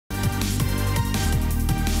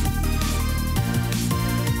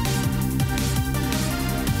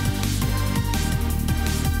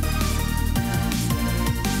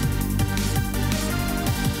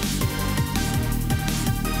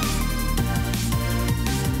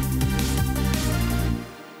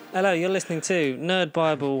Hello, you're listening to Nerd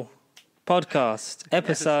Bible Podcast,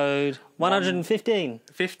 episode 115.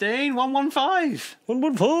 115? 115.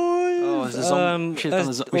 115. Oh,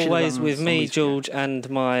 as always, with me, George, and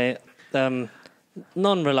my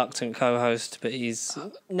non-reluctant co-host, but he's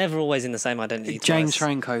never always in the same identity. James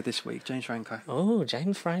Franco this week. James Franco. Oh,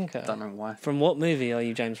 James Franco. Don't know why. From what movie are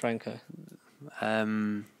you, James Franco?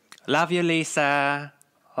 Love you, Lisa.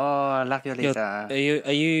 Oh, love you, Lisa.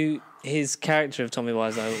 Are you his character of Tommy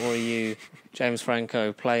Wiseau, or are you James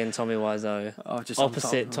Franco playing Tommy Wiseau? Oh, just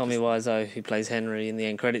opposite Tommy Wiseau, who plays Henry in the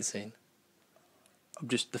end credit scene. I'm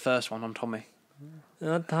just the first one. I'm Tommy.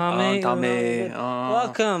 Oh, Tommy. Oh, Tommy.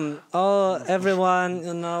 Welcome. Oh, everyone.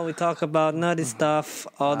 You know, we talk about nerdy stuff,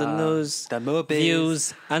 all the news, the movies,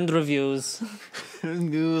 views, and reviews.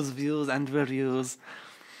 News, views, and reviews.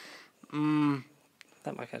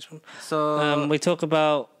 That might catch on. So we talk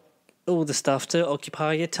about all the stuff to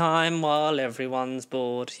occupy your time while everyone's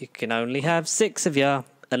bored. You can only have 6 of you,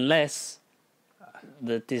 unless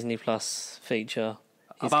the Disney Plus feature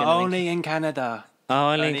is but only in Canada. Oh,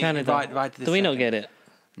 only in Canada. Right Do we not get it?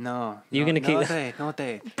 No. You're going to keep that? No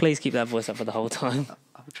date. Please keep that voice up for the whole time.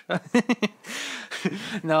 I'll try.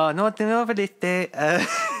 No, for this day.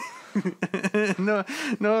 No,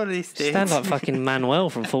 this day. Stand like fucking Manuel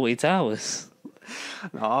from 40 Towers.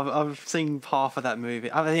 No, I've seen half of that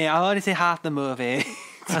movie. I only see half the movie.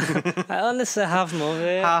 I only say half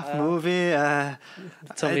movie. Movie.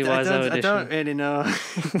 Tommy Wiseau edition. I don't really know.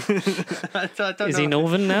 I don't Is know. he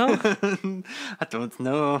Northern now? I don't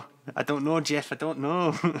know. I don't know, Jeff. I don't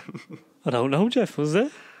know. I don't know, Jeff. Was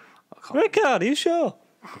it? Rickard, are you sure?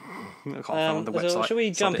 I can't find the website. So should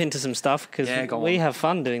we jump into some stuff? Because we have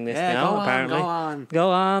fun doing this now, apparently. Go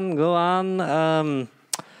on.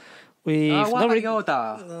 What about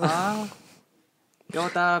Yoda?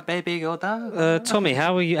 Yoda, baby Yoda. Tommy,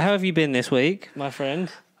 how have you been this week, my friend?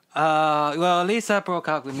 Well, Lisa broke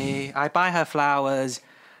up with me. I buy her flowers.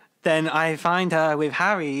 Then I find her with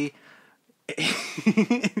Harry.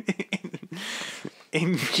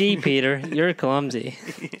 Gee, Peter, you're clumsy.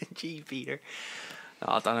 Gee, Peter.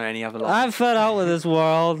 Oh, I don't know any other lines. I'm fed up with this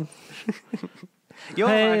world. You're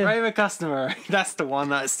my favourite customer. That's the one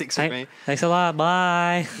that sticks with me. Thanks a lot.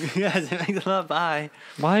 Bye. Yes, thanks a lot. Bye.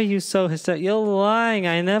 Why are you so hysterical? You're lying.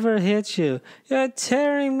 I never hit you. You're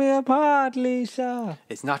tearing me apart, Lisa.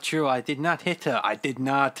 It's not true. I did not hit her. I did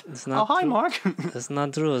not. It's not hi, true. Mark. It's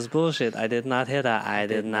not true. It's bullshit. I did not hit her. I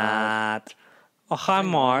did not. Oh, hi,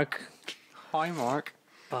 Mark. Hi, Mark.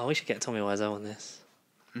 Oh, we should get Tommy Wiseau on this.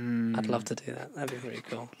 I'd love to do that. That'd be pretty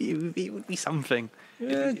cool. It would be something.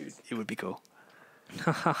 It would be cool.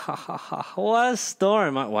 What a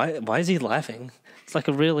story. Why is he laughing? It's like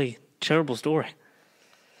a really terrible story.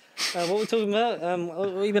 What are we talking about? What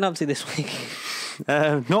have you been up to this week?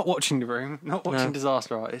 Not watching The Room. Not watching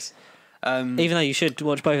Disaster Artist. Even though you should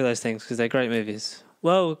watch both of those things because they're great movies.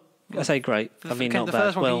 Well, I say great. I mean, not the bad.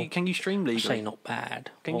 First one, well, can you stream legally? I say not bad.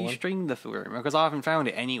 Can you stream The Room? Because I haven't found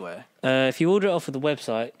it anywhere. If you order it off of the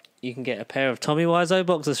website, you can get a pair of Tommy Wiseau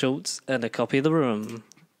boxer shorts and a copy of The Room.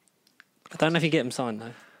 I don't know if you get them signed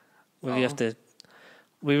though. Well, you have to.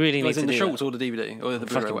 We really need to do the shorts or the DVD or the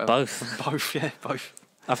Blu-ray, whatever. Both. Both, yeah, both.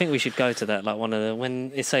 I think we should go to that, like one of the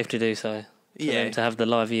when it's safe to do so. To have the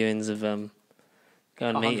live viewings of go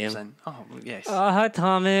and meet him. Oh yes. Oh, hi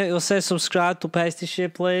Tommy. You'll say subscribe to Pasty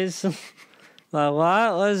Ship, please. Like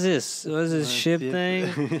what? What is this? What is this ship thing?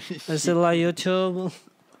 Is it like YouTube?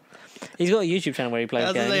 He's got a YouTube channel where he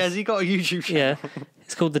plays games. Has he got a YouTube channel? Yeah.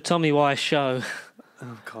 It's called The Tommy Wise Show.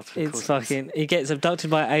 Oh God! It's fucking. He gets abducted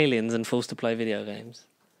by aliens and forced to play video games.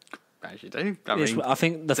 As you do. I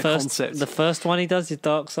think the first one he does is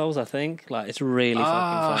Dark Souls. I think it's really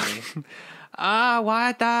fucking funny.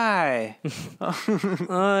 Why die?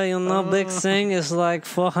 Big thing is like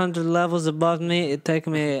 400 levels above me. It take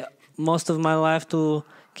me most of my life to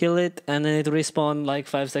kill it, and then it respawn like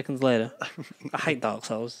 5 seconds later. I hate Dark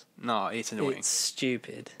Souls. No, it's annoying. It's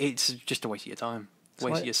stupid. It's just a waste of your time.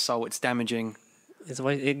 Waste of your soul. It's damaging.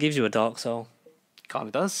 It gives you a Dark Soul. Kind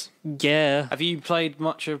of does. Yeah. Have you played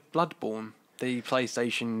much of Bloodborne? The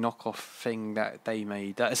PlayStation knockoff thing that they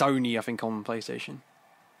made. That's only, I think, on PlayStation.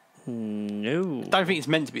 No. I don't think it's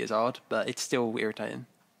meant to be as hard, but it's still irritating.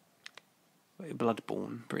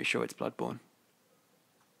 Bloodborne. Pretty sure it's Bloodborne.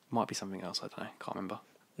 Might be something else, I don't know. Can't remember.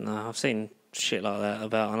 No, I've seen shit like that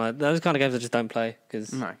about, and those kind of games I just don't play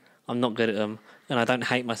because I'm not good at them, and I don't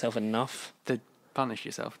hate myself enough to punish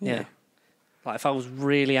yourself. Yeah. Like if I was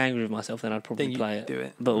really angry with myself, then I'd probably play it. Do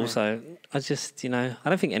it. But also, I just, I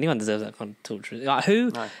don't think anyone deserves that kind of torture. Like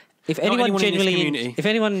who? No. If anyone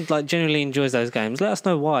genuinely enjoys those games, let us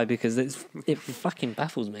know why, because it fucking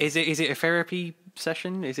baffles me. Is it a therapy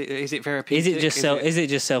session? Is it therapeutic? Is it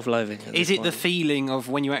just self-loathing? Is it the feeling of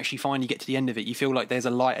when you actually finally get to the end of it, you feel like there's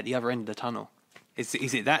a light at the other end of the tunnel? Is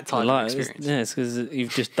it that type of experience? It's because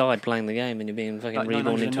you've just died playing the game and you're being fucking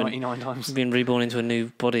reborn into 99 times. Being reborn into a new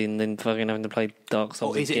body and then fucking having to play Dark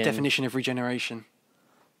Souls. Or is it again. a definition of regeneration?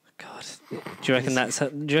 God, do you reckon that's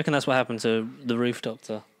what happened to the Roof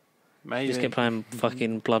Doctor? Maybe. She just kept playing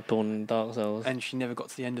fucking Bloodborne and Dark Souls, and she never got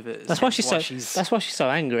to the end of it. That's why she's so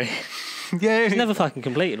angry. Yeah, she's never fucking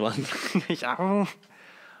completed one. I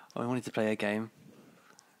wanted to play a game.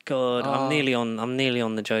 God, I'm nearly on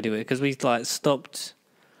the Jodie Whittaker because we like stopped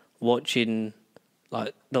watching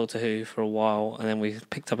like Doctor Who for a while, and then we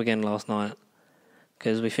picked up again last night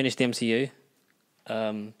because we finished the MCU.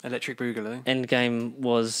 Electric Boogaloo. Endgame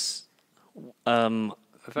was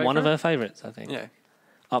one of her favourites, I think. Yeah.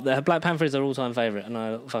 Up there, Black Panther is her all-time favourite, and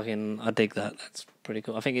I dig that. That's pretty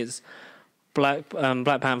cool. I think it's Black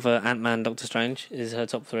Panther, Ant-Man, Doctor Strange is her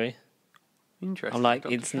top 3. Interesting. I'm like,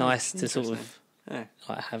 it's nice to sort of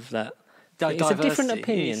like have that. Diversity. It's a different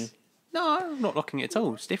opinion. No, I'm not locking it at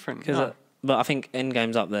all. It's different. But I think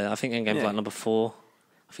Endgame's up there. I think Endgame's like number 4.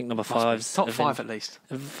 I think number 5's top 5 at least.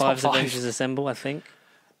 5's Avengers Assemble, I think.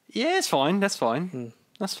 Yeah, it's fine. That's fine.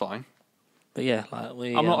 That's fine. But yeah,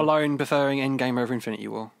 like I'm not alone preferring Endgame over Infinity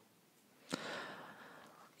War.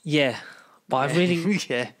 Yeah, but I really,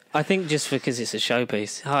 yeah. I think just because it's a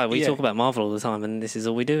showpiece. Hi, we talk about Marvel all the time, and this is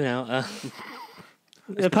all we do now.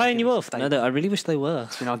 They're paying you off. No, I really wish they were.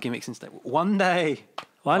 It's been our gimmick since one day.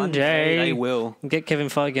 One day they will. Get Kevin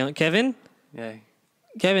Feige on. Kevin? Yeah.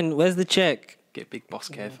 Kevin, where's the check? Get Big Boss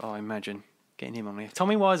Kev. Oh, imagine getting him on here.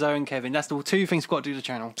 Tommy Wiseau and Kevin. That's the 2 things we've got to do to the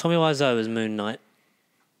channel. Tommy Wiseau as Moon Knight.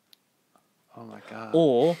 Oh my god.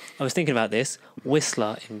 Or, I was thinking about this,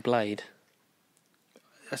 Whistler in Blade.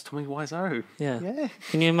 That's Tommy Wiseau. Yeah.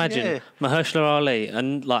 Can you imagine Mahershala Ali,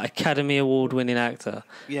 and like Academy Award winning actor,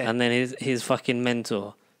 and then his fucking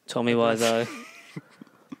mentor, Tommy Wiseau.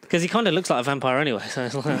 Because he kind of looks like a vampire anyway. So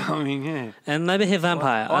it's like, I mean, yeah. And maybe he's a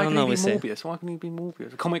vampire. Why I don't know. Morbius? Why can he be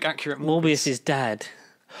Morbius? A comic accurate Morbius. Morbius' dad.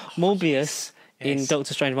 Morbius in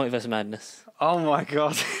Doctor Strange Multiverse of Madness. Oh my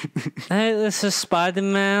god. Hey, this is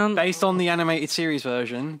Spider-Man. Based on the animated series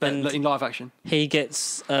version, but in live action. He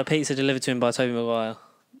gets pizza delivered to him by Tobey Maguire.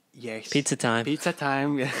 Yes. Pizza time. Pizza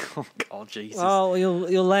time. Yeah. Oh god, Jesus. Oh,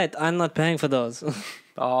 you're late. I'm not paying for those.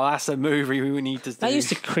 Oh, that's a movie we need to do. That used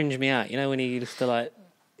to cringe me out. You know when he used to like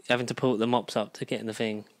having to pull the mops up to get in the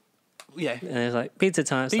thing. Yeah. And it's like pizza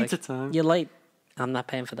time. It's pizza like, time. You're late. I'm not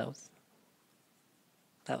paying for those.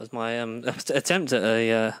 That was my attempt at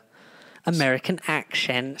a American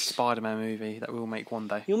accent. Spider-Man movie that we'll make one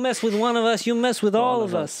day. You mess with one of us, you mess with all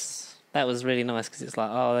of us. That was really nice because it's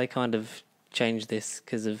like, they kind of changed this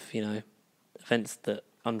because of, events that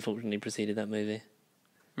unfortunately preceded that movie.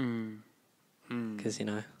 Because,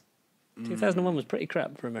 2001 was pretty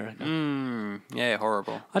crap for America. Yeah,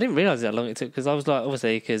 horrible. I didn't realise how long it took because I was like,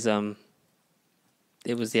 obviously, because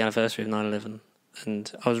it was the anniversary of 9/11.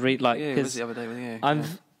 And I was it was the other day.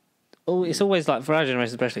 It's always like for our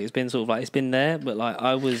generation, especially. It's been sort of like it's been there, but like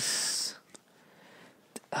I was,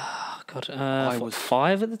 I was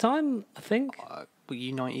 5 at the time. I think. Were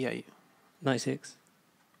you 98? 96.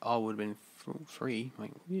 I would have been 3.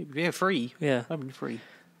 Like, 3. Yeah, I've been 3.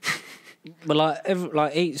 But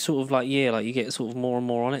each sort of like year, like you get sort of more and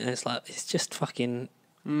more on it, and it's like it's just fucking.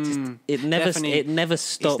 It never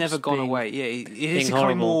stops. It's never gone away. Yeah, it's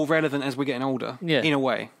becoming more relevant as we're getting older. Yeah, in a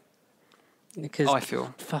way. Because I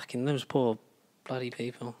feel fucking those poor bloody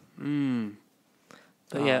people.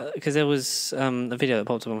 But yeah, because there was a video that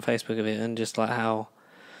popped up on Facebook of it, and just like how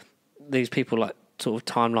these people like sort of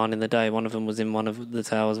timeline in the day. One of them was in one of the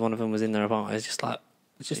towers. One of them was in their apartment. It's just like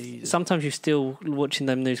sometimes you're still watching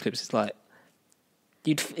them news clips. It's like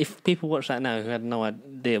if people watch that now who had no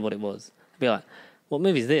idea what it was, they'd be like, "What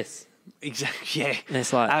movie is this?" Exactly. Yeah. And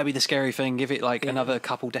it's like that'd be the scary thing. Give it like another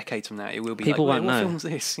couple decades from now, it will be people like, won't know. What film's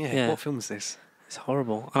this? Yeah. What film's this? It's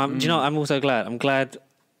horrible. And do you know? I'm also glad. I'm glad,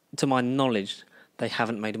 to my knowledge, they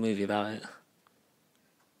haven't made a movie about it.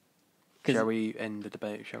 Shall we end the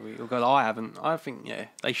debate? Shall we? We'll go. I haven't. I think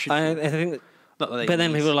they should. I think. But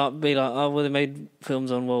then people be like, "Oh, well, they made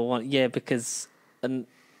films on World War I." Yeah, because even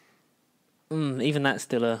that's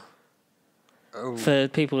still for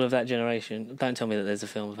people of that generation. Don't tell me that there's a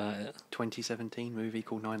film about it. 2017 movie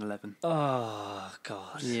called 9/11. Oh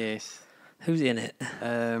God. Yes. Who's in it?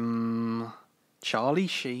 Charlie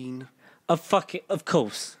Sheen. Of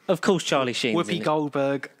course, Charlie Sheen. Whoopi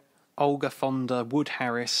Goldberg, Olga Fonda, Wood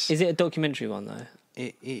Harris. Is it a documentary one though?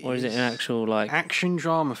 It is. Or is it an actual like action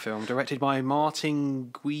drama film directed by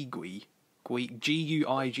Martin Guigui? Guigui.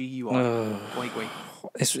 Guigui. Guigui.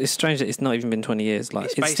 It's strange that it's not even been 20 years.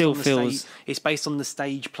 Like it still feels. It's based on the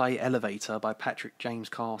stage play Elevator by Patrick James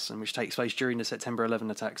Carson, which takes place during the September 11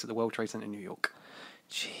 attacks at the World Trade Center in New York.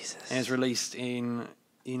 Jesus. And it's released in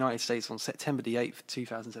the United States on September the 8th,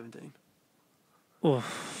 2017. Oh,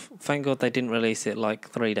 thank God they didn't release it like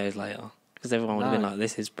 3 days later, because everyone would have been like,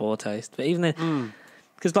 "This is poor taste." But even then,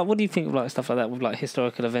 because like, what do you think of like stuff like that with like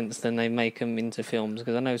historical events? Then they make them into films,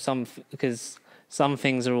 because I know some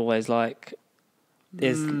things are always like.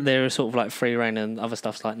 There are sort of like free reign, and other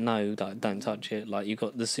stuff's like no, don't touch it. Like you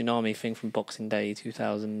got the tsunami thing from Boxing Day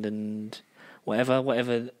 2000 and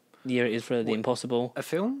whatever year it is for The Impossible. A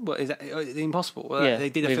film? What is that? The Impossible? Well, yeah, they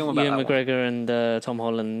did a film about Ewan that McGregor and Tom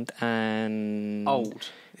Holland and old.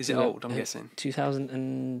 Is it old? I'm guessing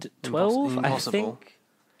 2012. Impossible. I think.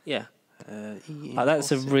 Yeah.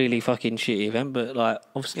 That's a really fucking shitty event, but like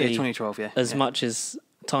obviously 2012. Yeah. As much as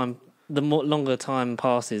time. The longer time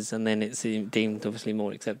passes, and then it's deemed obviously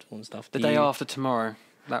more acceptable and stuff. The day after tomorrow.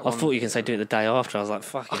 I thought you were going to say do it the day after. I was like,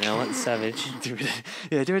 fucking hell, that's savage. do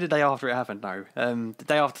it the day after it happened. No, the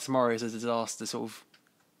day after tomorrow is a disaster sort of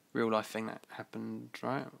real life thing that happened,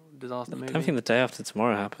 right? Disaster movie. I don't think the day after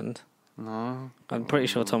tomorrow happened. No, I'm pretty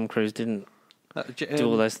sure Tom Cruise didn't do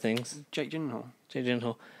all those things. Jake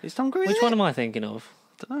Gyllenhaal. Is Tom Cruise? Which one am I thinking of?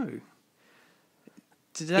 I don't know.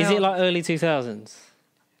 Is it like early 2000s?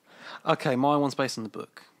 Okay, my one's based on the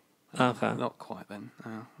book. Okay. Not quite then. Oh,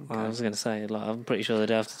 okay. Well, I was going to say, like, I'm pretty sure the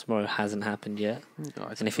day after tomorrow hasn't happened yet.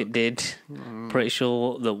 And if it did, pretty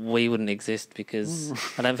sure that we wouldn't exist, because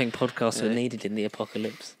I don't think podcasts are needed in the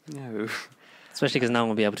apocalypse. No. Especially because no one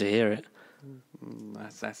will be able to hear it.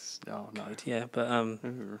 That's no. Yeah, but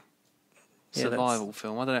survival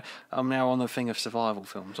film. I don't know. I'm now on the thing of survival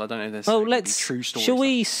films. I don't know if there's true stories. Shall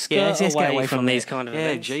we skirt away from these kind of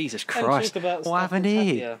events? Yeah, Jesus Christ. What happened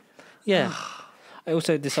here? Yeah. I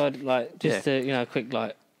also decided, like, to, quick,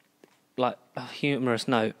 like a humorous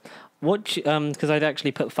note. Because I'd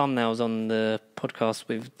actually put thumbnails on the podcast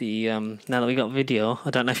with the, now that we got video, I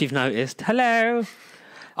don't know if you've noticed. Hello!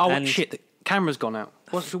 Oh, shit, the camera's gone out.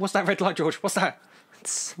 What's that red light, George? What's that?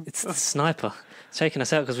 It's the sniper. It's taking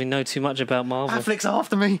us out because we know too much about Marvel. Affleck's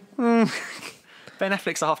after me. Ben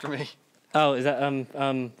Affleck's after me. Oh, is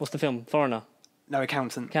that, what's the film? Foreigner? No,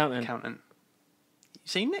 Accountant. You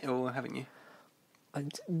seen it, or haven't you?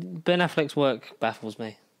 Ben Affleck's work baffles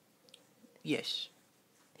me. Yes.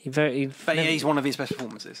 He's one of his best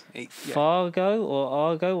performances. Fargo or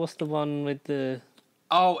Argo? What's the one with the...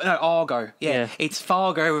 Oh, no, Argo. Yeah. It's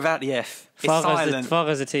Fargo without the F. It's silent.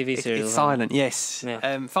 Fargo's a TV series. It's silent, yes.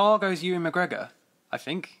 Yeah. Fargo's Ewan McGregor, I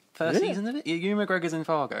think. First season of it? Ewan McGregor's in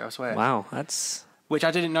Fargo, I swear. Wow, that's... Which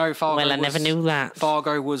I didn't know Fargo Well, I never knew that.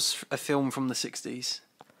 Fargo was a film from the 60s,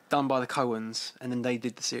 done by the Coens, and then they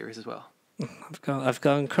did the series as well. I've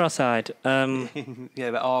gone cross-eyed.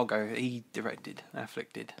 Yeah, but Argo, he directed. Affleck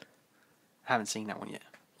did. Haven't seen that one yet.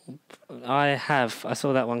 I have. I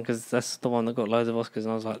saw that one because that's the one that got loads of Oscars,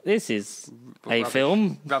 and I was like, "This is a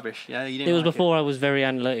film." Rubbish. Yeah, you didn't. It was before I was very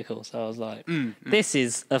analytical, so I was like, "This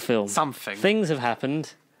is a film. Something. Things have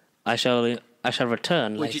happened. I shall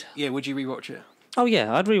return later." Would you rewatch it? Oh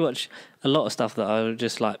yeah, I'd rewatch a lot of stuff that I would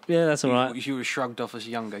just like. Yeah, that's all right. You were shrugged off as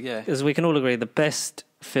younger. Yeah. Because we can all agree the best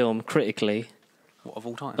film critically of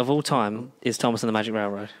all time. Of all time is Thomas and the Magic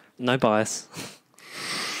Railroad. No bias.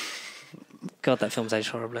 God, that film's aged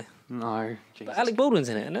horribly. No, Jesus. But Alec Baldwin's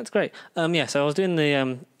in it, and that's great. So I was doing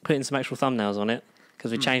the putting some actual thumbnails on it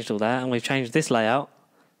because we changed all that, and we've changed this layout,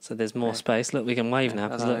 so there's more space. Look, we can wave now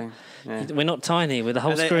because we're not tiny with the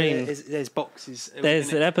whole screen. There's boxes.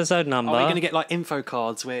 There's an episode number. Are we going to get like info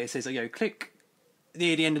cards where it says, click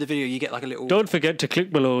near the end of the video? You get like a little. Don't forget to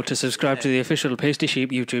click below to subscribe to the official Pasty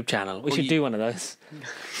Sheep YouTube channel. We should do one of those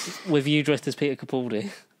with you dressed as Peter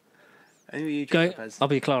Capaldi. I'll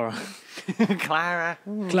be Clara. Clara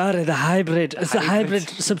the hybrid. It's a hybrid.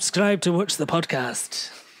 Subscribe to watch the podcast.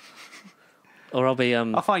 Or I'll be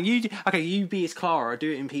I'll find you. Okay, you be as Clara. Do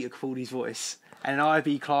it in Peter Capaldi's voice, and I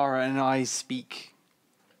be Clara, and I speak,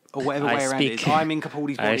 or whatever way around it is. I'm in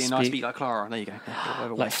Capaldi's body, and I speak like Clara. There you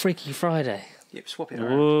go. Like Freaky Friday. Yep, swap it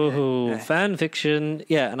around. Whoa, fan fiction.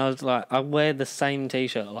 Yeah, and I was like, I wear the same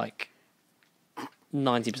T-shirt like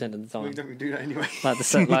 90% of the time. We don't do that anyway.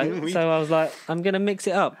 So I was like, I'm gonna mix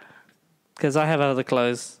it up because I have other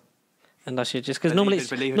clothes, and I should just because normally it's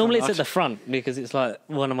at the front because it's like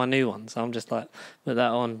one of my new ones. So I'm just like put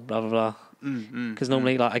that on, blah blah blah. Because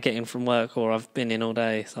normally, like, I get in from work or I've been in all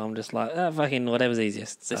day, so I'm just like, fucking whatever's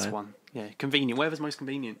easiest. So. This one. Yeah, convenient. Whatever's most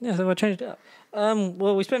convenient. Yeah, so I changed it up.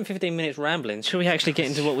 Well, we spent 15 minutes rambling. Should we actually get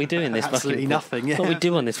into what we do in this Absolutely fucking... nothing, yeah. What we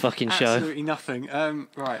do on this fucking show? Absolutely nothing.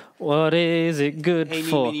 Right. What is it good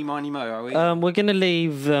for? Mini, miny, mo, are we? We're going to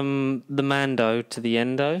leave the Mando to the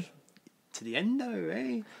endo. To the endo,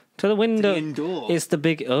 eh? To the window. To the indoor. It's the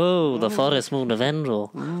big... Oh, the forest moon of Endor.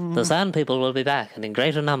 The sand people will be back and in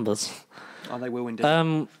greater numbers. Oh, they will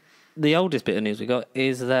indeed. The oldest bit of news we got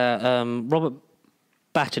is that Robert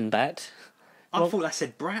Battenbat... I thought that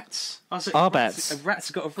said brats. Arbats. A rat's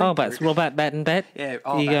got a reboot. Arbats. Robert Battenbat. Yeah,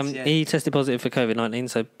 Arbats, yeah. He tested positive for COVID-19,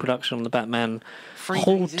 so production on the Batman 3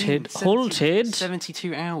 halted.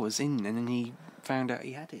 72 hours in, and then he found out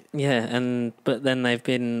he had it. Yeah, but then they've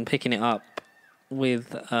been picking it up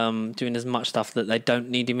with doing as much stuff that they don't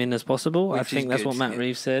need him in as possible. Which I think that's what Matt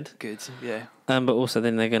Reeves said. Good, yeah. But also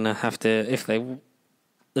then they're going to have to,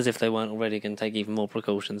 as if they weren't already going to take even more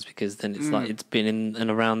precautions, because then it's like it's been in and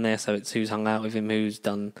around there, so it's who's hung out with him, who's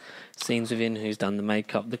done scenes with him, who's done the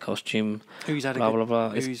makeup, the costume, who's had blah, a good, blah,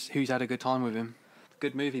 blah. Who's had a good time with him.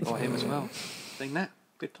 Good movie by him as well. Think that?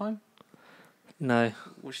 Good time? No.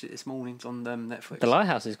 Watched it this morning. It's on Netflix. The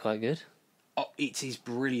Lighthouse is quite good. Oh, it is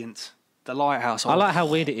brilliant. The Lighthouse. I like how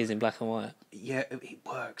weird it is in black and white. Yeah, it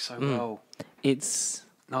works so well.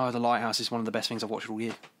 The Lighthouse is one of the best things I've watched all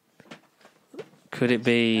year. Could it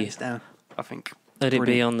be... Hands down, I think. Would it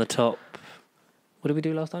be on the top... What did we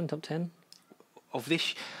do last time? Top 10? Of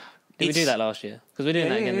this... Did we do that last year? Because we're doing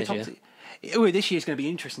that again this year. This year's going to be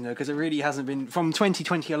interesting, though, because it really hasn't been... From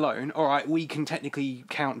 2020 alone, all right, we can technically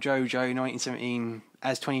count JoJo 1917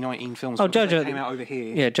 as 2019 films. Oh, JoJo... came out over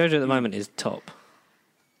here. Yeah, JoJo at the moment is top.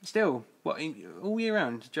 Still? All year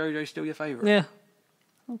round? JoJo's still your favourite? Yeah.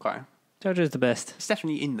 Okay. JoJo's the best. It's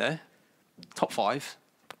definitely in there. Top 5.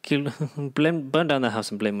 Burn down the house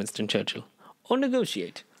and blame Winston Churchill. Or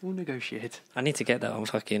negotiate. I need to get that on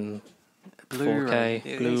fucking Blu-ray.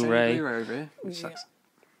 4K, Blu-ray. Blu-ray over here.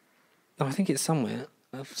 Oh, I think it's somewhere.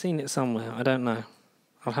 I've seen it somewhere. I don't know.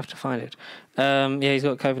 I'll have to find it. He's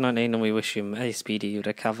got COVID-19 and we wish him a speedy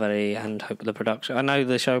recovery and hope the production... I know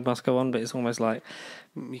the show must go on, but it's almost like...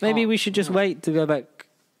 Maybe we should just wait to go back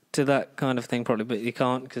to that kind of thing, probably, but you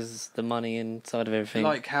can't because the money inside of everything.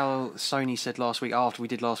 Like how Sony said last week, after we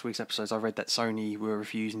did last week's episodes, I read that Sony were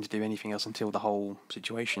refusing to do anything else until the whole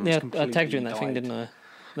situation. Yeah, I tagged you in that thing, didn't I?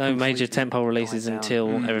 No major tentpole releases until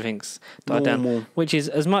everything's died down. Which is,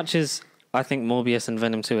 as much as I think Morbius and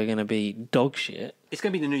Venom 2 are going to be dog shit. It's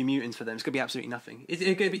going to be the New Mutants for them. It's going to be absolutely nothing. It's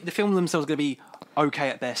going to be, the film themselves is going to be okay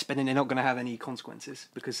at best, but then they're not going to have any consequences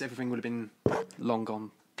because everything would have been long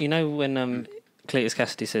gone. You know when Cletus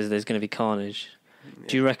Cassidy says there's going to be carnage,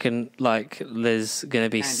 do you reckon like there's going to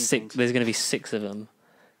be There's going to be 6 of them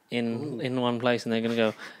in one place, and they're going to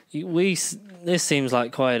go? This seems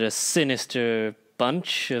like quite a sinister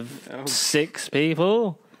bunch of 6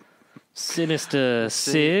 people. Sinister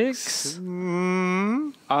 6.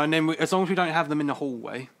 And then as long as we don't have them in the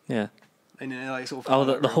hallway. Yeah. And then, like, sort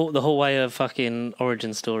of the hallway of fucking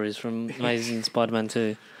origin stories from Amazing Spider-Man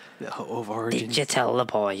 2. Of origin. Did you tell the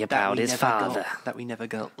boy about his father? That we never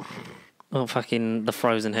got. Oh, fucking the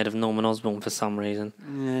frozen head of Norman Osborn for some reason.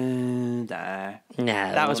 Nah.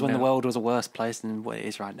 That was when the world was a worse place than what it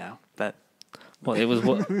is right now. But it was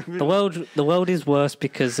what the world is worse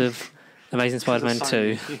because of Amazing Spider-Man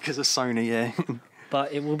 2. Because of Sony, yeah.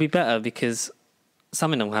 But it will be better because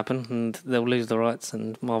something will happen and they'll lose the rights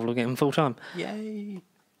and Marvel will get them full time. Yay.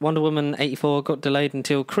 Wonder Woman 84 got delayed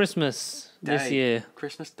until Christmas this year.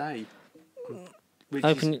 Christmas Day.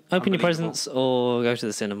 Open your presents or go to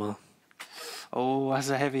the cinema. Oh, that's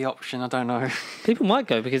a heavy option. I don't know. People might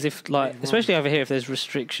go because especially over here, if there's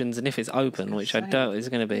restrictions and if it's open, which I doubt is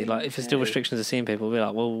going to be. Like, if there's still restrictions of seeing people, we'll be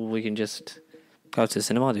like, well, we can just go to the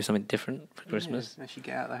cinema, do something different for Christmas. Yeah, actually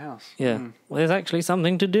get out of the house. Yeah. Well, there's actually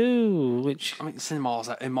something to do, which... I mean, cinemas,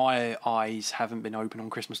 in my eyes, haven't been open on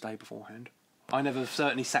Christmas Day beforehand. I never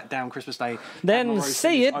certainly sat down Christmas Day. Then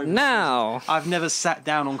see it now. I've never sat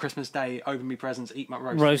down on Christmas Day, opened my presents, eat my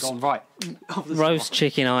roast, and gone, right. Roast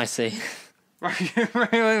chicken icy.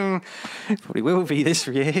 Probably will be this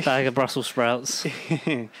year. Bag of Brussels sprouts.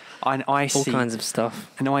 An icy, all kinds of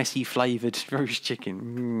stuff. An icy flavoured roast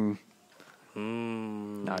chicken.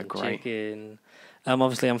 No, great. Chicken.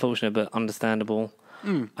 Obviously unfortunate, but understandable.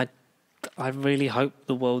 I really hope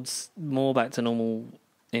the world's more back to normal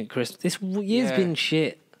in Christmas. This year's been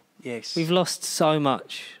shit. Yes. We've lost so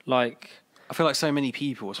much. Like, I feel like so many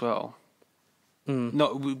people as well.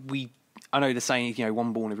 I know the saying,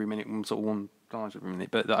 one born every minute, one dies every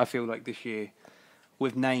minute, but I feel like this year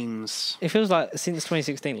with names. It feels like since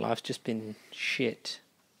 2016, life's just been shit.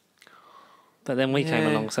 But then we came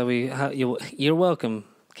along, so you're welcome,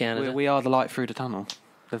 Canada. We are the light through the tunnel.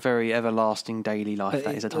 The very everlasting daily life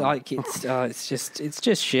that is a tunnel. Like it's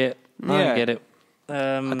just shit. Yeah. I don't get it. I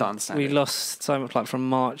don't understand. We lost so much, like from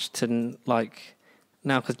March to like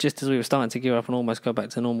now, because just as we were starting to gear up and almost go back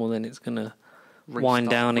to normal, then it's gonna wind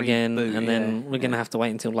down again, and then we're gonna have to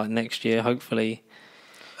wait until like next year, hopefully.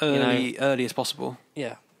 Early as possible.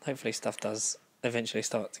 Yeah, hopefully stuff does eventually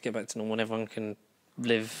start to get back to normal, and everyone can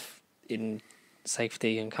live in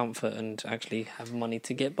safety and comfort and actually have money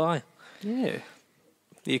to get by. Yeah.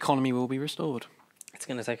 The economy will be restored. It's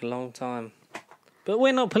going to take a long time. But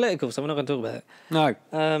we're not political, so we're not going to talk about it.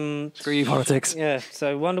 No. Screw you, politics. Yeah,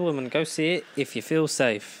 so Wonder Woman, go see it if you feel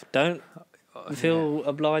safe. Don't feel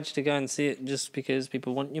obliged to go and see it just because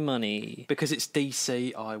people want your money. Because it's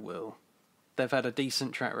DC, I will. They've had a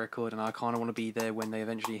decent track record, and I kind of want to be there when they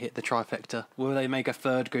eventually hit the trifecta. Will they make a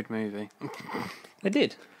third good movie? They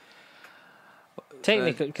did.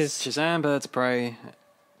 Technically, because Shazam, Birds of Prey,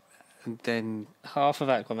 and then half of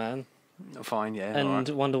Aquaman. Fine, yeah. And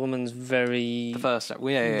right. Wonder Woman's very... The first,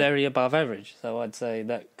 very above average, so I'd say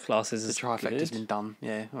that classes as the trifecta's been done,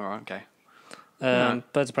 yeah. All right, okay.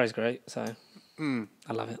 Birds of Prey's great, so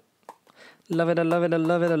I love it. Love it, I love it, I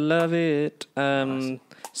love it, I love it. Nice.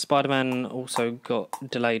 Spider-Man also got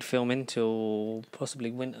delayed filming till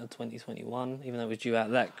possibly winter 2021, even though it was due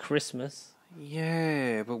out that Christmas.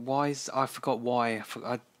 Yeah, but I forgot why.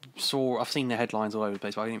 I've seen the headlines all over the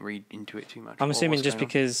place, but I didn't read into it too much. I'm assuming just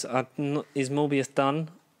because is Morbius done?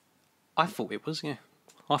 I thought it was, yeah.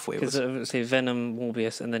 I thought it was. Because obviously Venom,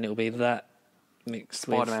 Morbius, and then it'll be that mixed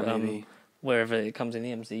Spider-Man, with wherever it comes in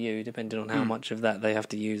the MCU, depending on how much of that they have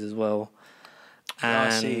to use as well.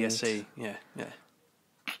 And, I see. Yeah.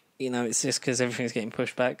 You know, it's just because everything's getting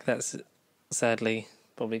pushed back. That's sadly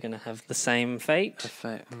probably going to have the same fate.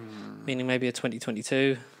 Meaning maybe a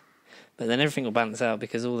 2022. But then everything will balance out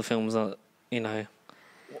because all the films are, we're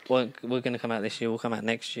going to come out this year, we'll come out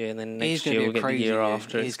next year, and then next year we'll get the year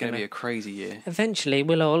after. It's going to be a crazy year. Eventually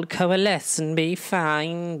we'll all coalesce and be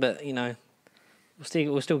fine, but,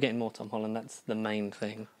 we're still getting more Tom Holland. That's the main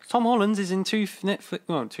thing. Tom Holland is in two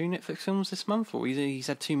Netflix films this month, or he's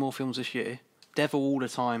had 2 more films this year. Devil All the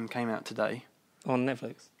Time came out today. On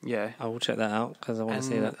Netflix? Yeah. I will check that out because I want to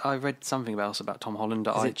see that. I read something else about Tom Holland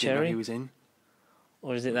that I didn't know he was in.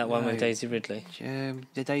 Or is it that one with Daisy Ridley?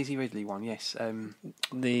 The Daisy Ridley one, yes. Something.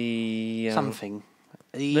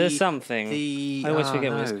 The something. I always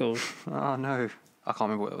forget what it's called. Oh, no. I can't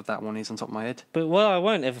remember what that one is on top of my head. But what I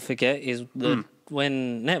won't ever forget is when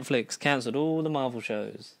Netflix cancelled all the Marvel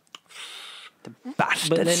shows. The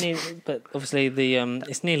bastards. But obviously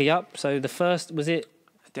it's nearly up. So the first, was it...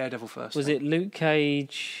 Daredevil first. Was it Luke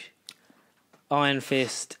Cage, Iron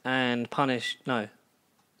Fist, and Punish? No.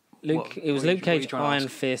 It was Luke Cage, Iron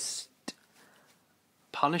Fist.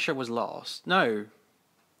 Punisher was last. No.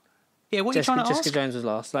 Yeah, what are you trying to ask? Jessica Jones was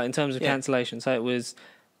last, like in terms of cancellation. So it was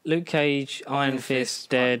Luke Cage, Iron Fist,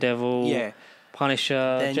 Daredevil,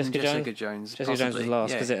 Punisher, then Jessica Jones. Jessica Jones was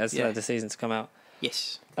last because it has the season to come out.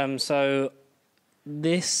 Yes. So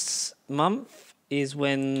this month is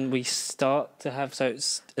when we start to have... So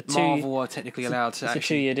it's Marvel are technically allowed to actually...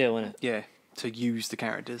 It's a 2-year deal, isn't it? Yeah, to use the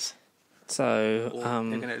characters. So... Or they're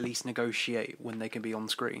going to at least negotiate when they can be on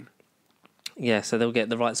screen. Yeah, so they'll get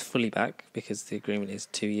the rights fully back because the agreement is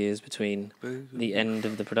 2 years between the end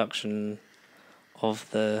of the production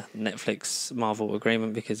of the Netflix Marvel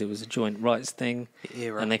agreement because it was a joint rights thing.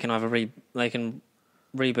 And they can either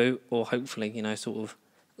reboot or hopefully, sort of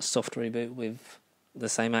a soft reboot with the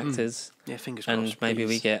same actors. Yeah, fingers crossed. And maybe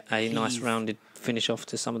we get a nice rounded finish off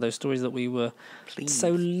to some of those stories that we were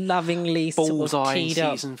so lovingly Bullseye teed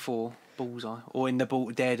up. Season 4. Bullseye. Or in the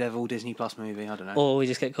Daredevil Disney Plus movie, I don't know. Or we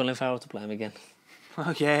just get Colin Farrell to play him again.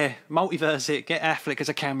 Oh yeah, multiverse it. Get Affleck as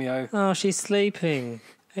a cameo. Oh, she's sleeping.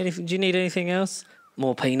 Do you need anything else?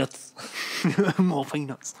 More peanuts. More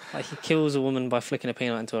peanuts. Like he kills a woman by flicking a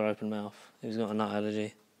peanut into her open mouth who's got a nut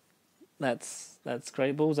allergy. That's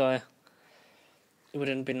great. Bullseye. It would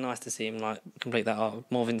have been nice to see him complete that arc.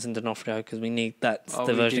 More Vincent D'Onofrio because we need the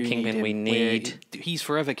version of Kingpin we need. He's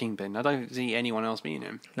forever Kingpin. I don't see anyone else being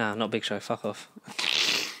him. Nah, not Big Show. Fuck off.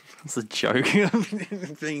 That's a joke.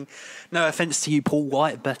 No offence to you, Paul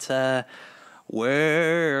White, but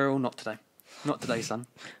well, not today. Not today, son.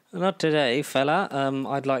 Not today, fella.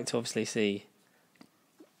 I'd like to obviously see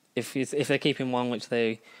if they're keeping one which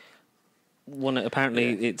they want.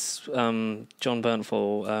 Apparently, it's John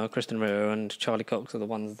Bernthal, Kristen Ritter, and Charlie Cox are the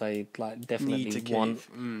ones they definitely want,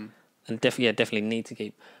 and definitely need to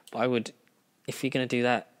keep. But I would, if you're going to do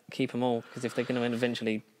that, keep them all, because if they're going to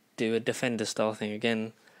eventually do a Defender style thing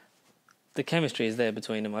again, the chemistry is there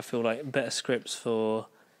between them. I feel like better scripts for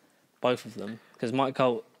both of them, because Mike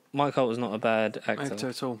Holt was not a bad actor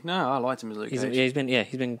at all. No, I liked him as Luke Cage.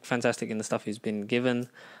 He's been fantastic in the stuff he's been given.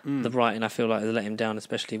 The writing, I feel like, has let him down,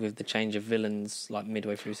 especially with the change of villains like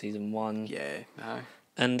midway through season 1. Yeah, no.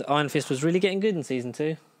 And Iron Fist was really getting good in season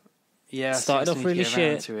 2. Yeah, started off really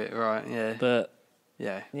shit. To it, right? Yeah, but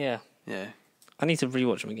yeah. I need to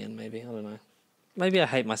rewatch them again. Maybe, I don't know. Maybe I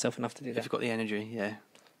hate myself enough to do that. If you've got the energy, yeah.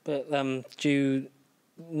 But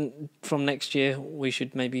from next year, we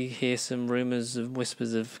should maybe hear some rumours of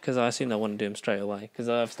whispers of, because I assume they'll want to do them straight away, because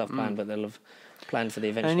I have stuff planned, but they'll have planned for the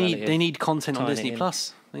eventuality. They need content on Disney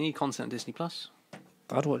Plus. They need content on Disney Plus.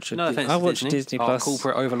 I'd watch it. No offense to watch Disney Plus.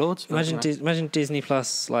 Corporate overlords. Imagine Disney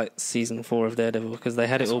Plus like season 4 of Daredevil, because they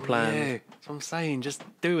had it all planned. Yeah, that's what I'm saying. Just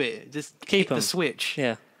do it. Just keep the switch.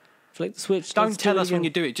 Yeah, flick the switch. Don't tell us when you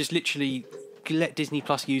do it. Just literally let Disney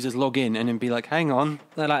Plus users log in and then be like, hang on.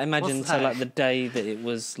 No, like imagine like the day that it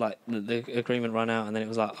was like the agreement ran out, and then it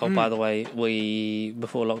was like, oh, by the way,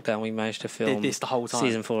 before lockdown we managed to film this the whole time.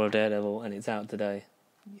 Season 4 of Daredevil, and it's out today.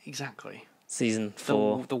 Exactly. Season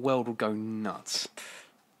 4. The world will go nuts.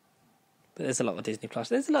 But there's a lot of Disney Plus.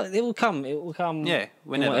 There's a lot. It will come. Yeah,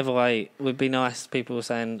 whenever. In whatever way. It would be nice. People were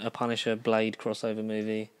saying a Punisher Blade crossover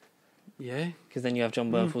movie. Yeah. Because then you have John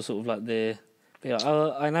Bernthal sort of like be like,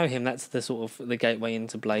 oh, I know him. That's the sort of the gateway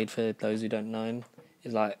into Blade for those who don't know him.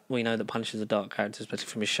 It's like, we know that Punisher's a dark character, especially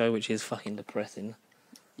from his show, which is fucking depressing.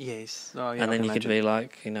 Yes. Oh, yeah, and then you could be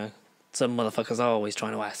like, some motherfuckers are always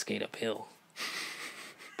trying to skate uphill.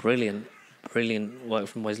 Brilliant work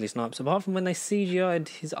from Wesley Snipes, apart from when they CGI'd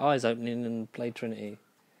his eyes opening and played Trinity.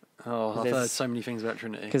 Oh, I've heard so many things about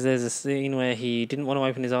Trinity. Because there's a scene where he didn't want to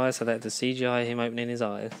open his eyes, so they had to CGI him opening his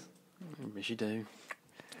eyes. Yes, you do.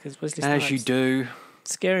 Because Wesley Snipes, as you do.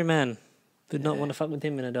 Scary man. Did not want to fuck with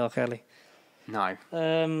him in a dark alley. No.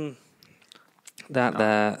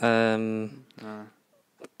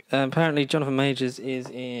 Apparently Jonathan Majors is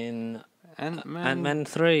in Ant-Man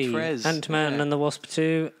 3, Ant-Man and the Wasp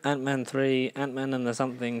 2, Ant-Man 3, Ant-Man and the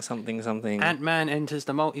something. Ant-Man enters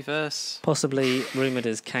the multiverse. Possibly rumoured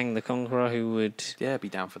as Kang the Conqueror, who would... Yeah, be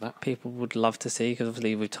down for that. People would love to see, because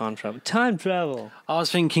obviously with time travel. I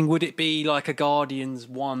was thinking, would it be like a Guardians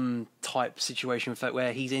 1 type situation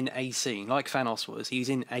where he's in a scene, like Thanos was, he's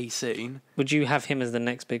in a scene. Would you have him as the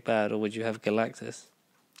next big bad, or would you have Galactus?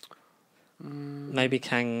 Maybe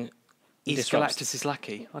Kang... Galactus is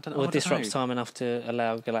lucky. I don't know. Or disrupts time enough to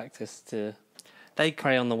allow Galactus to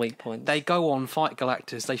prey on the weak points. They go on, fight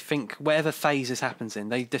Galactus. They think whatever phase this happens in,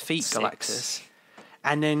 they defeat Galactus,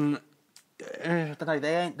 and then I don't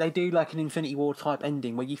know. They do like an Infinity War type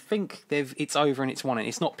ending where you think it's over and it's won.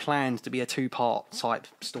 It's not planned to be a 2-part type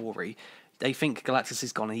story. They think Galactus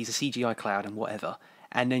is gone and he's a CGI cloud and whatever,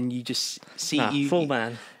 and then you just see full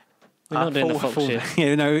man. We're not doing the Fox shit.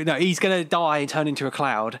 Yeah, no, he's going to die and turn into a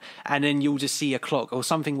cloud, and then you'll just see a clock or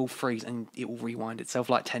something will freeze and it will rewind itself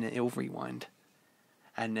like Tenet. It will rewind,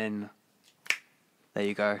 and then there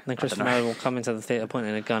you go. And then Christopher Nolan will come into the theatre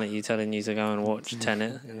pointing a gun at you, telling you to go and watch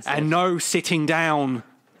Tenet. And no sitting down.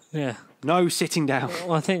 Yeah. No sitting down.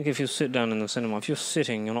 Well, I think if you sit down in the cinema, if you're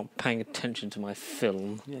sitting, you're not paying attention to my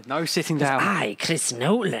film. Yeah, no sitting down. I, Chris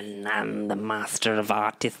Nolan, am the master of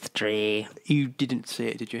artistry. You didn't see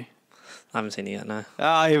it, did you? I haven't seen it yet, no.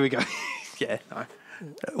 Ah, here we go. Yeah, no.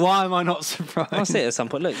 Why am I not surprised? I'll see it at some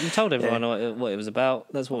point. Look, you told everyone what it was about.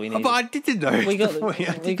 That's what we need. But I didn't know.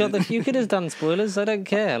 You could have done spoilers. I don't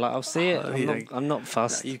care. Like, I'll see it. I'm not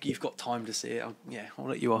fussed. No, you've got time to see it. I'll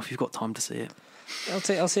let you off. You've got time to see it. I'll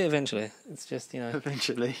see it eventually. It's just,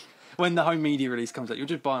 Eventually. When the home media release comes out, you'll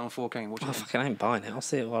just buy it on 4K and watch it. I ain't buying it. I'll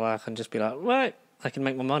see it while I can just be like, right. I can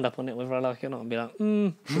make my mind up on it whether I like it or not and be like,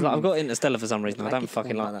 Like, I've got Interstellar for some reason. I don't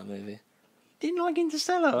fucking like that movie. Didn't like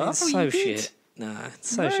Interstellar? It's so shit. Nah,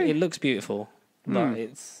 it's so shit. It looks beautiful, but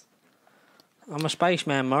I'm a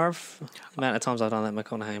spaceman, Marv. The amount of times I've done that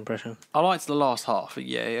McConaughey impression. I liked the last half.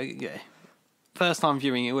 Yeah. First time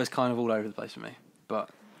viewing it was kind of all over the place for me,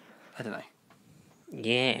 but I don't know.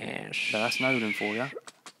 Yes. So that's Nolan for you.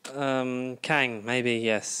 Kang, maybe,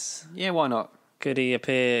 yes. Yeah, why not? Could he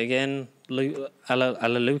appear again? A la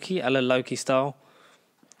Loki style?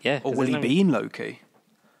 Yeah. Or will he be in Loki?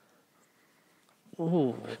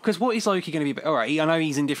 Because what is Loki going to be? All right, I know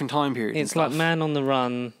he's in different time periods. It's like Man on the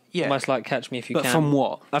Run. Yeah. Almost like Catch Me If You Can. But from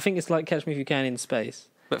what? I think it's like Catch Me If You Can in space.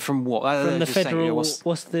 But from what? From the Federal...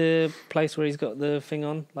 What's the place where he's got the thing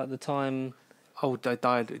on? Like the time... Oh,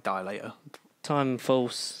 Dilator. Time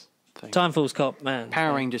Force. Thing. Time Force Cop, man.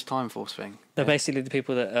 Power Rangers Time Force thing. They're basically the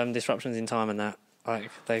people that... disruptions in time and that.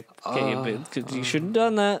 Like they get you a bit. 'Cause you shouldn't have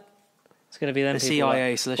done that. It's going to be them The people.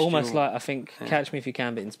 CIA, like, celestial. almost like I think Catch Me If You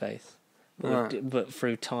Can, but in space, but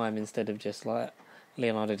through time instead of just like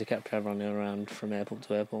Leonardo DiCaprio running around from airport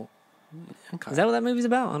to airport. Okay. Is that what that movie's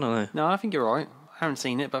about? I don't know. No, I think you're right. I haven't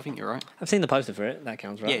seen it, but I think you're right. I've seen the poster for it. That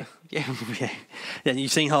counts, right? Yeah. Yeah,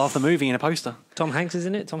 you've seen half the movie in a poster. Tom Hanks is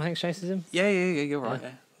in it. Tom Hanks chases him. Yeah, you're right.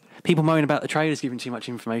 Yeah. People moan about the trailers giving too much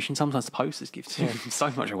information. Sometimes the posters give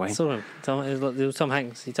so much away. I saw him. It was Tom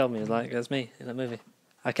Hanks. He told me, he was like, that's me in that movie.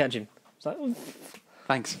 I catch him. It's like, ooh.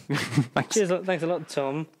 Thanks. Thanks. Cheers, thanks a lot,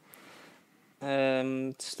 Tom.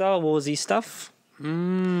 Star Warsy stuff.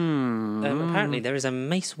 Apparently, there is a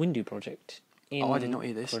Mace Windu project in I did not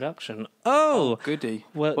hear this. production. Oh, goody.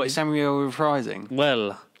 Well, what is Samuel reprising?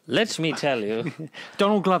 Well, let me tell you.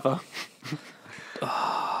 Donald Glover.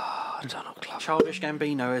 Donald Glover. Childish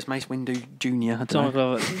Gambino as Mace Windu Jr. Donald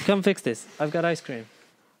Glover. Come fix this. I've got ice cream.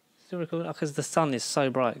 Still recording? Because the sun is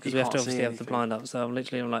so bright. Because we have to obviously have the blind up. So I'm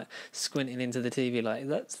like squinting into the TV. Like, is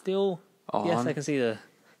that still? Yes, I can see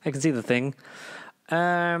the thing.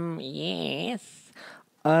 Yes.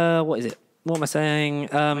 What is it? What am I saying?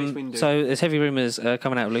 So there's heavy rumours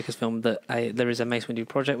coming out of Lucasfilm that there is a Mace Windu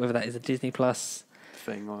project. Whether that is a Disney Plus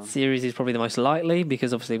series is probably the most likely,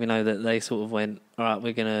 because obviously we know that they sort of went, all right,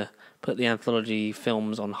 we're going to put the anthology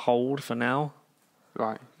films on hold for now.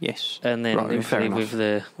 Right. Yes. And then hopefully with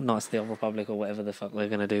the Knights of the Old Republic or whatever the fuck they're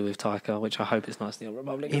going to do with Taika, which I hope it's Knights of the Old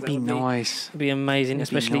Republic. It'd be nice. It'd be amazing,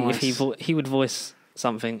 especially if he would voice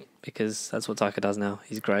something, because that's what Taika does now.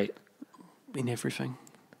 He's great. In everything.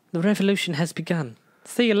 The revolution has begun.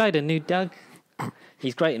 See you later, new Doug.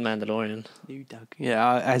 He's great in Mandalorian. New Doug.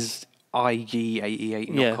 Yeah, as IG-88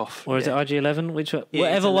 knockoff. Or is it IG-11?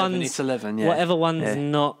 Whatever one's... It's 11, yeah. Whatever one's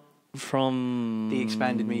not from... The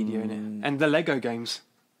expanded media, innit? And the Lego games.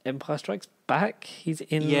 Empire Strikes Back? He's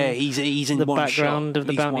in... Yeah, he's in the one background shot. of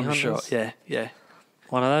the bounty hunters. Shot. Yeah.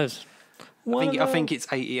 One of those. I think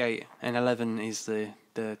it's 88 and 11 is the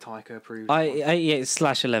Taika approved.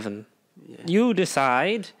 88/11. Yeah. You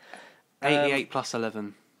decide. 88 plus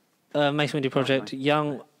 11. Mace Windu project.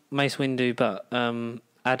 Young Mace Windu, but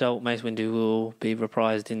adult Mace Windu will be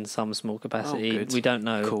reprised in some small capacity. Oh, we don't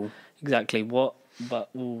know exactly what,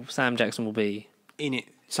 but Sam Jackson will be in it.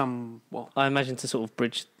 What? I imagine to sort of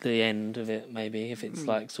bridge the end of it, maybe, if it's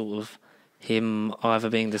like sort of him either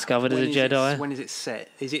being discovered as a Jedi. When is it set?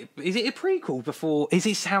 Is it a prequel before? Is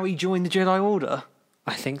this how he joined the Jedi Order?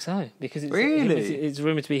 I think so, because it's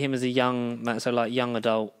rumoured to be him as a young man, so like young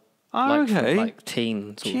adult, like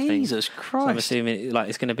teen sort of thing. Jesus Christ! So I'm assuming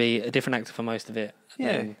it's going to be a different actor for most of it.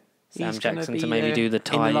 Yeah, Sam Jackson to maybe do the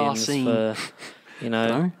tie-ins for,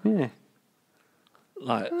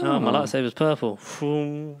 like my lightsaber's purple.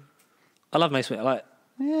 I love Mace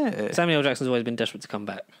Windu. Samuel L. Jackson's always been desperate to come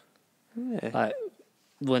back. Yeah. Like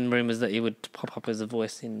when rumours that he would pop up as a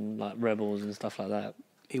voice in like Rebels and stuff like that.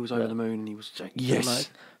 He was over the moon and he was like, yes. Like,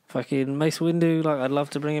 fucking Mace Windu, like, I'd love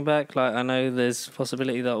to bring him back. Like, I know there's a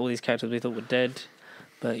possibility that all these characters we thought were dead,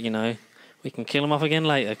 but, we can kill him off again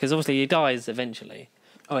later, because obviously he dies eventually.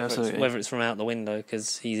 Oh, absolutely. Whether it's from out the window,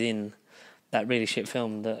 because he's in that really shit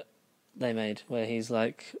film that they made, where he's,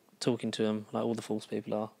 like, talking to him, like all the false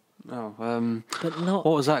people are. Oh, but not.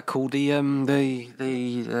 What was that called? The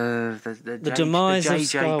demise of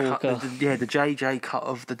Skywalker. The JJ cut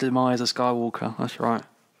of the demise of Skywalker. That's right.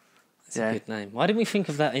 That's a good name. Why didn't we think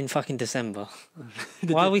of that in fucking December?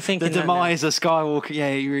 Why are we thinking the demise of Skywalker? Yeah,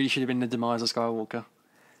 it really should have been the demise of Skywalker.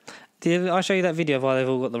 Did I show you that video of why they've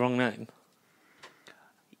all got the wrong name?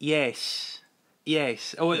 Yes.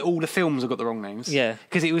 All the films have got the wrong names. Yeah.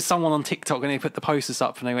 Because it was someone on TikTok and they put the posters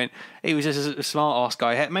up and they went, it was just a smart ass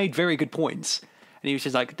guy. He made very good points. And he was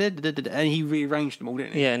just like, and he rearranged them all,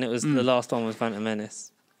 didn't he? Yeah, and it was the last one was Phantom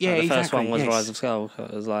Menace. Yeah, the first one was Rise of Skywalker.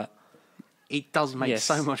 It was like... It does make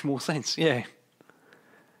so much more sense. Yeah.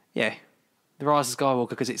 The Rise of Skywalker,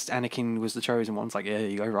 because it's Anakin was the chosen one. It's like, there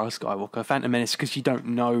you go, Rise of Skywalker. Phantom Menace, because you don't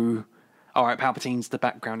know... All right, Palpatine's the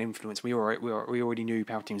background influence. We already knew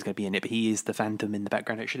Palpatine was going to be in it, but he is the Phantom in the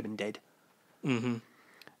background. It should have been dead. Mm-hmm.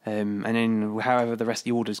 And then, however the rest of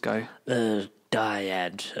the orders go.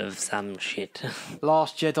 Dyad of some shit.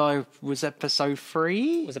 Last Jedi was episode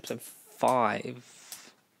 3? It was episode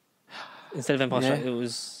 5. Instead of Empire Strikes, it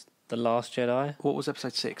was... The Last Jedi. What was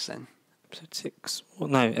episode 6 then? Episode 6. Well,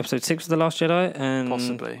 no, episode 6 was The Last Jedi, and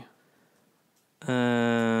possibly.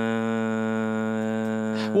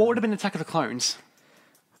 What would have been Attack of the Clones?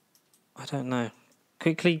 I don't know.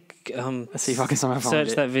 Quickly, let's see if I can somehow find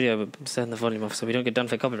search that video, but turn the volume off so we don't get done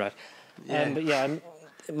for copyright. But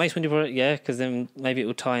Mace Windu project, because then maybe it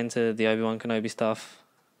will tie into the Obi-Wan Kenobi stuff.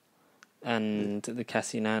 and the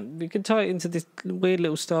Cassian Andor. We could tie it into this weird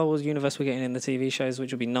little Star Wars universe we're getting in the TV shows,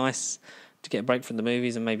 which would be nice to get a break from the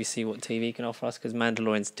movies and maybe see what TV can offer us, because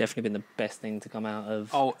Mandalorian's definitely been the best thing to come out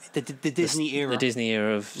of the Disney era. The Disney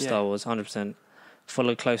era of Star Wars, 100%.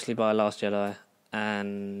 Followed closely by Last Jedi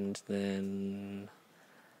and then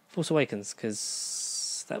Force Awakens,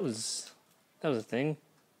 because that was a thing.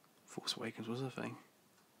 Force Awakens was a thing.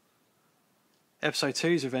 Episode 2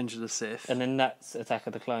 is Revenge of the Sith. And then that's Attack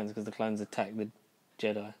of the Clones, because the clones attack the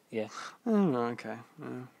Jedi. Yeah. Oh, okay.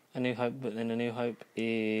 A New Hope, but then A New Hope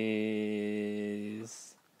is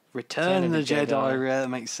Return of the Jedi. Yeah, that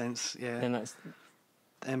makes sense. Yeah. Then that's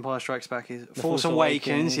Empire Strikes Back is Force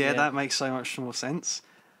Awakens. Yeah, that makes so much more sense.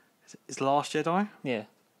 Is Last Jedi? Yeah.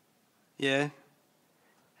 Yeah.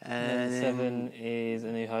 And then 7 is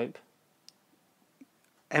A New Hope.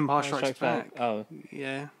 Empire Strikes Back. Oh.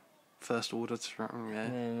 Yeah. First Order. Yeah.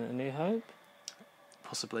 And then A New Hope?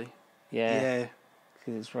 Possibly. Yeah.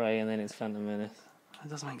 Because it's Rey and then it's Phantom Menace. It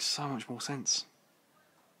does make so much more sense.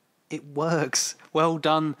 It works. Well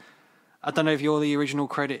done. I don't know if you're the original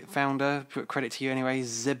credit founder, but credit to you anyway,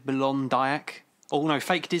 Zebulon Dyack. Oh no,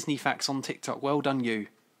 fake Disney facts on TikTok. Well done you.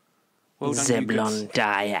 Well done Zebulon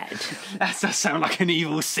Dyack. That does sound like an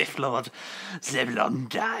evil Sith Lord. Zebulon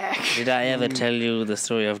Dyack. Did I ever tell you the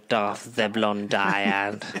story of Darth Zebulon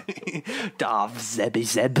Dyack? Darth Zebby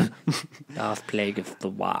Zeb. Darth Plague of the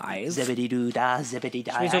Wise. Zebedee doo da, zebedee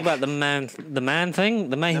da. Should we talk about the man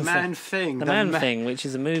thing? The man thing, which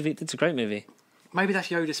is a movie. It's a great movie. Maybe that's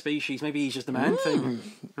Yoda species. Maybe he's just the man thing.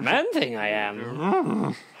 Man thing, I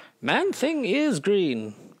am. Man thing is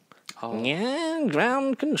green. Oh. Yeah,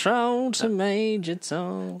 ground control to Major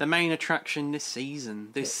Tom. The main attraction this season.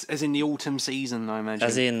 This, as in the autumn season, I imagine.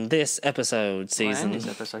 As in this episode season. This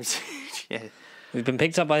episode, yeah. We've been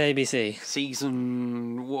picked up by ABC.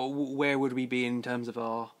 Season, where would we be in terms of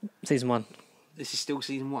our... Season 1. This is still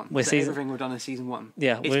season 1. Everything we've done is season 1.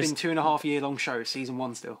 Yeah. It's been 2.5 year long show. Season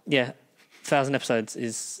 1 still. Yeah. 1,000 episodes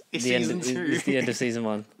is the end. Is the end of season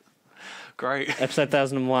 1. Great. Episode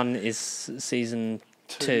 1001 is season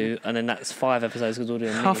 2, and then that's 5 episodes because we'll do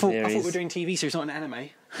a mini series. I thought we were doing TV series, not an anime.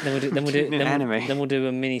 Then we'll do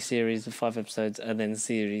a mini series of 5 episodes, and then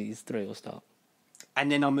series 3 will start.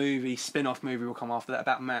 And then our spin-off movie will come after that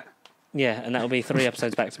about Matt. Yeah, and that will be 3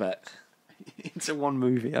 episodes back to back. It's a one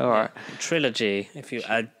movie, alright. Trilogy, if you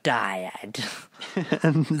are dyad.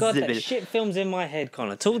 God, that shit film's in my head,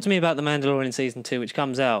 Connor. Talk to me about The Mandalorian Season 2, which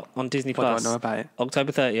comes out on Disney Plus. I know about it.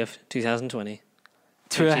 October 30th, 2020.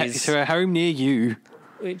 To a home near you.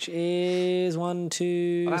 Which is 1,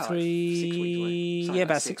 2, about 3... Like 6 weeks,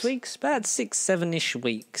 about 6 weeks. About 6, 7-ish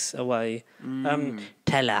weeks away.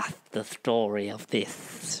 Tell us the story of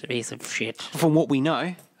this piece of shit. From what we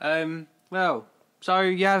know. So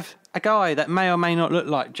you have a guy that may or may not look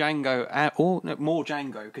like Django, or more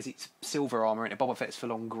Django, because it's silver armour and Boba Fett's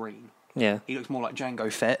full on green. Yeah. He looks more like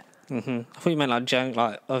Django Fett. Mm-hmm. I thought you meant like Django,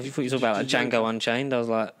 I thought you were talking about like Django Unchained. I was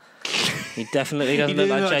like, he definitely doesn't look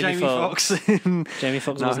like Jamie Foxx. Jamie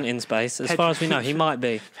Foxx wasn't in space. As far as we know, he might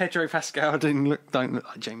be. Pedro Pascal don't look like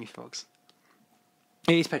Jamie Foxx.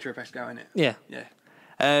 It is Pedro Pascal, isn't it? Yeah. Yeah.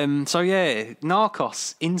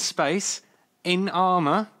 Narcos in space, in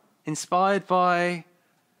armour, inspired by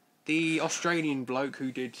the Australian bloke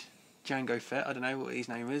who did Django Fett. I don't know what his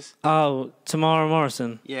name is. Oh, Tamara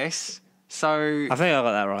Morrison. Yes. So I think I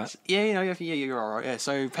got that right. Yeah, you're all right. Yeah.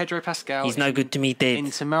 So Pedro Pascal. He's no good to me, dead. In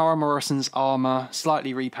Tamara Morrison's armour,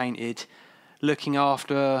 slightly repainted, looking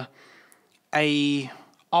after a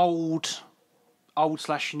old/new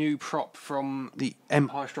prop from the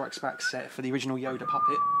Empire Strikes Back set for the original Yoda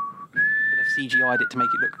puppet. They've CGI'd it to make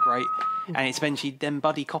it look great, and it's eventually them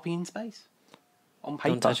buddy copy in space on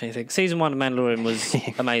paper. Don't touch anything. Season 1 of Mandalorian was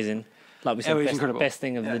amazing. Like we said, best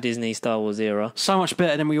thing of the Disney Star Wars era. So much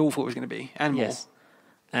better than we all thought it was going to be, and more.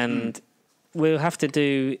 And we'll have to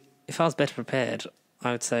do. If I was better prepared,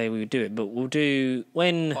 I would say we would do it. But we'll do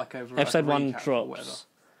when episode 1 drops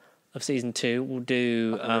of season 2. We'll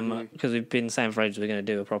do because we've been saying for ages we're going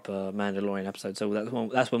to do a proper Mandalorian episode. So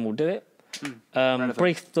that's when we'll do it.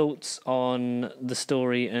 Brief thoughts on the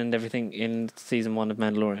story and everything in season 1 of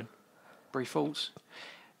Mandalorian. Brief thoughts,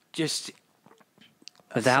 just.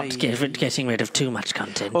 Without getting rid of too much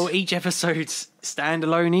content. Well, each episode's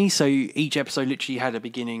standalone-y, so each episode literally had a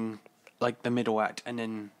beginning, like the middle act, and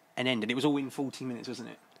then an end, and it was all in 40 minutes, wasn't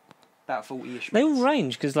it? About 40-ish minutes. They all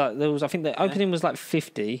range, because like, there was, I think the opening was like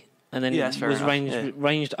 50, and then it was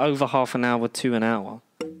ranged over half an hour to an hour,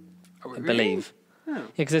 I believe. Yeah,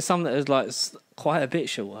 because there's some that is like quite a bit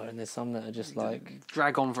shorter, and there's some that are just like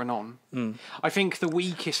drag on for and on. I think the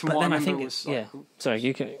weakest from But what I then I remember think was yeah. Sorry,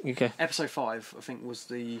 you go. episode 5. I think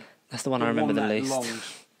was That's the one I remember the that least. longed.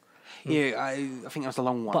 Yeah, I think that was the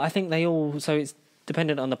long one. But I think they all it's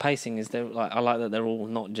dependent on the pacing. Is there like I like that they're all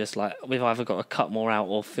not just like we've either got to cut more out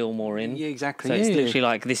or fill more in. Yeah, exactly. So it's literally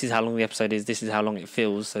like this is how long the episode is. This is how long it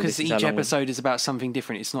feels. Because each episode is about something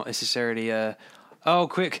different. It's not necessarily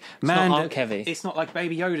quick man. It's not arc heavy. It's not like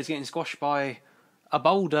Baby Yoda's getting squashed by a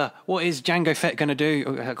boulder. What is Jango Fett going to do?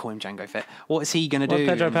 Oh, I call him Jango Fett. What is he going to do?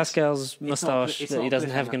 Pedro Pascal's moustache that he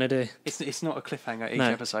doesn't have going to do. It's not a cliffhanger each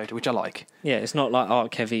episode, which I like. Yeah, it's not like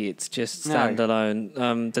arc heavy. It's just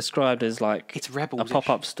standalone. Described as like it's Rebels, a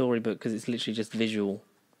pop-up storybook because it's literally just visual.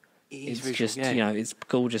 It's visual, just it's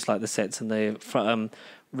gorgeous, like the sets and the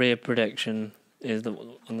rear projection is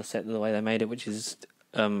on the set the way they made it, which is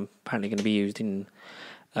apparently going to be used in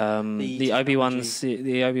the Obi-Wan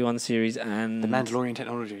series and the Mandalorian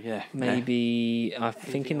technology. Yeah, maybe I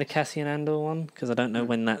think in the Cassian Andor one because I don't know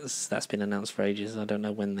when that's been announced for ages. I don't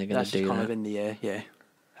know when they're going to do that. That's kind of in the air. Yeah,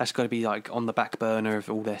 that's got to be like on the back burner of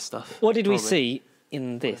all their stuff. What did we see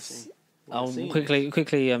in this? Quickly.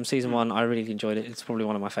 Season 1, I really enjoyed it. It's probably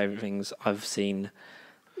one of my favourite things I've seen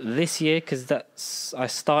this year because I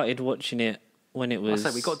started watching it when it was. I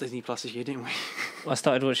said we got Disney Plus this year, didn't we? I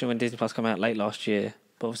started watching it when Disney Plus came out late last year,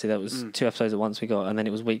 but obviously that was 2 episodes at once we got, and then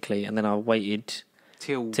it was weekly, and then I waited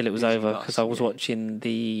till it was over because I was watching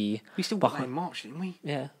the. We still got that in March, didn't we?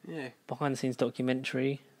 Yeah. Behind the scenes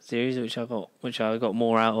documentary series, which I got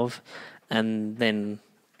more out of, and then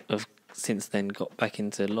since then got back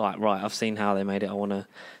into like I've seen how they made it. I want to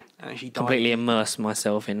completely immerse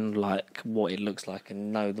myself in like what it looks like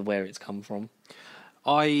and know where it's come from.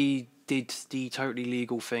 I did the totally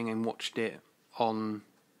legal thing and watched it on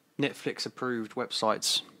Netflix approved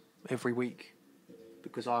websites every week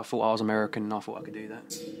because I thought I was American and I thought I could do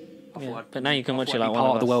that. But now you can watch it like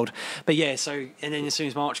part of the world. But yeah, so and then as soon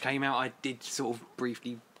as March came out, I did sort of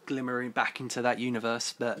briefly glimmer back into that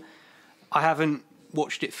universe, but I haven't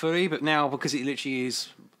watched it fully. But now because it literally is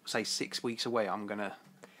say 6 weeks away, I'm gonna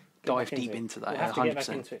dive deep into that. We'll have to get back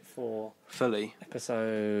into it for fully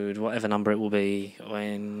episode whatever number it will be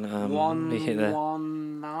when we hit there.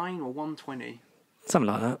 119 or 120.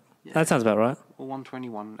 Something like that. Yeah. That sounds about right. Or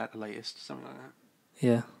 121 at the latest, something like that.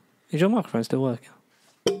 Yeah. Is your microphone still working?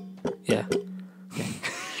 Yeah.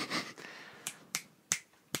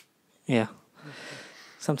 Yeah.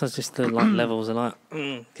 Sometimes just the levels are like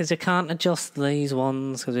because you can't adjust these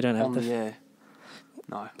ones because we don't have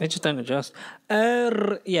No, they just don't adjust.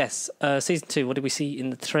 Yes. Season 2. What did we see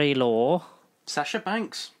in the trailer? Sasha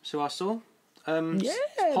Banks. So I saw.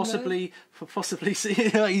 Possibly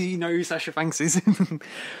see. You know who Sasha Banks is.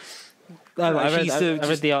 I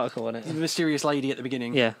read the article on it. The mysterious lady at the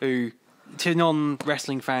beginning. Yeah. Who, to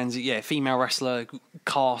non-wrestling fans, female wrestler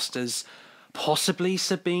cast as possibly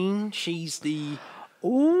Sabine. She's the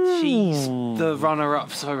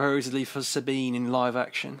runner-up supposedly for Sabine in live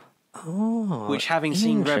action. Oh, which, having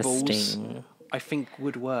seen Rebels, I think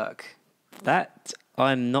would work. That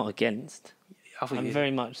I'm not against. I'm very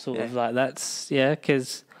much sort of like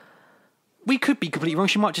because we could be completely wrong.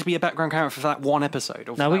 She might just be a background character for that one episode.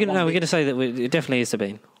 Or we're going to say that it definitely is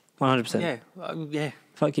Sabine, 100%. Yeah.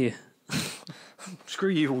 Fuck you. Screw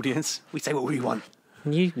you, audience. We say what we want.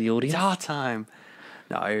 You, the audience. It's our time.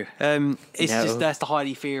 No, it's just that's the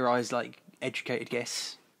highly theorised, like educated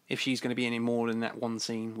guess if she's going to be in it more than that one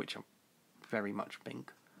scene, which I very much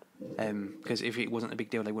think. Because if it wasn't a big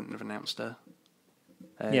deal, they wouldn't have announced her.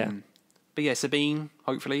 But yeah, Sabine,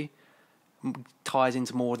 hopefully, ties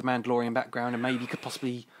into more of the Mandalorian background and maybe could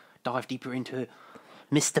possibly dive deeper into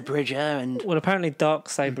Mr. Bridger and... Well, apparently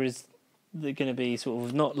Darksaber is going to be sort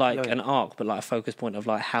of not like an arc, but like a focus point of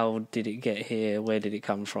like how did it get here, where did it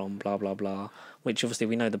come from, blah, blah, blah. Which obviously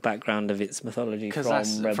we know the background of its mythology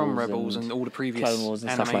from Rebels and all the previous Clone Wars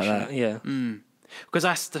and animation. Stuff like that, yeah. Because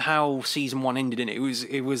that's how season 1 ended, innit?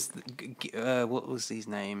 It was what was his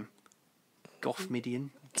name? Goff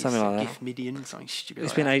Midian? Something like that. Gif Midian, something stupid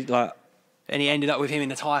It's like been that. And he ended up with him in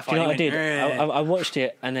the TIE fight. Do you know what I did? I watched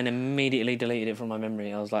it and then immediately deleted it from my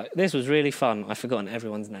memory. I was like, this was really fun. I've forgotten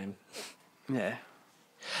everyone's name. Yeah.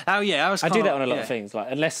 Oh yeah, I do that on a lot of things. Like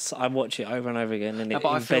unless I watch it over and over again, and it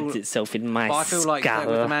embeds itself in my. But I feel like with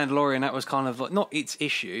the Mandalorian, that was kind of like, not its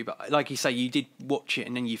issue, but like you say, you did watch it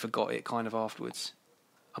and then you forgot it kind of afterwards.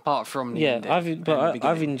 Apart from the ending,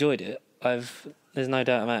 I've enjoyed it. There's no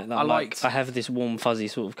doubt about it. I have this warm, fuzzy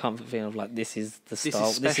sort of comfort feeling of like this is the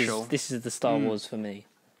Star. This is the Star Wars for me.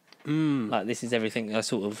 Like this is everything I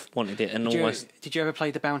sort of wanted it, and Did you ever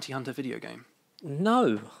play the Bounty Hunter video game?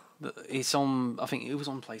 No. It's on. I think it was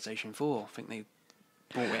on PlayStation 4. I think they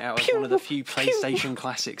brought it out as one of the few PlayStation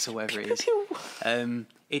classics or whatever it is.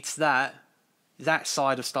 It's that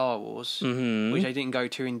side of Star Wars, which they didn't go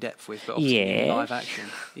too in depth with, but obviously in live action,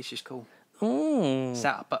 it's just cool. Oh.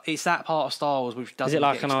 It's that part of Star Wars which doesn't. Is it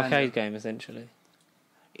like get an expanded. arcade game essentially?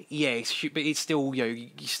 Yeah, but it's still, you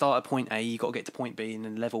start at point A, you got to get to point B, and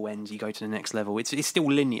then level ends, you go to the next level. It's still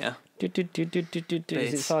linear. Is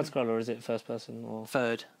it side scroller or is it first person or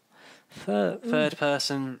third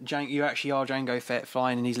person? You actually are Jango Fett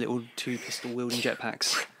flying in these little 2 pistol wielding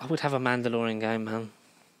jetpacks. I would have a Mandalorian game, man.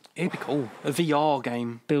 It'd be cool. A VR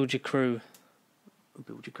game. Build your crew.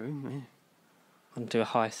 Yeah. And do a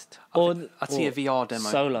heist. I'd see a VR demo.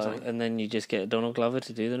 Solo, and then you just get Donald Glover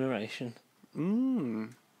to do the narration.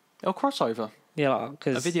 Or crossover. Yeah,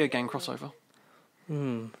 because a video game crossover.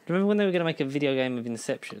 Remember when they were going to make a video game of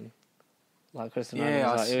Inception? Like Christopher Nolan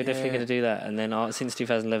was like, we're definitely going to do that. And then since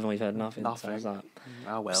 2011, we've had nothing. So I was like,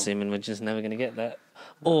 assuming we're just never going to get that.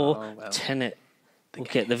 Or Tenet will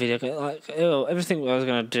get the video game. Like, everything I was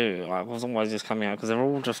going to do was always just coming out because they're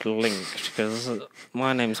all just linked. Because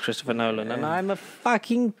my name's Christopher Nolan and I'm a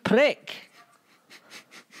fucking prick.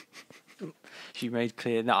 You made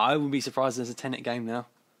clear. No, I wouldn't be surprised there's a Tenet game now.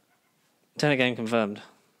 Tenet game confirmed.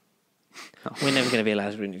 We're never going to be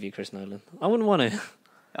allowed to interview Chris Nolan. I wouldn't want to.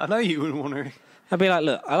 I know you wouldn't want to. I'd be like,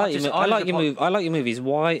 look, I like your movies.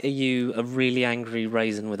 Why are you a really angry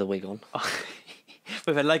raisin with a wig on?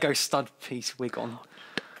 With a Lego stud piece wig on.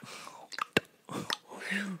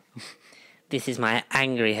 This is my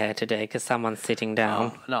angry hair today because someone's sitting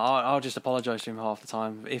down. No, I'll just apologise to him half the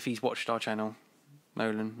time if he's watched our channel.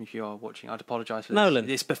 Nolan, if you are watching, I'd apologise for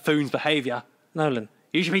this buffoon's behaviour. Nolan.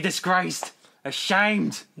 You should be disgraced.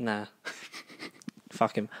 Ashamed. Nah.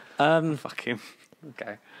 Fuck him. Fuck him.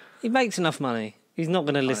 Okay. He makes enough money. He's not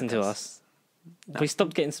going to listen to us. No. We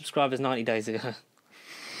stopped getting subscribers 90 days ago.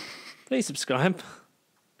 Please subscribe.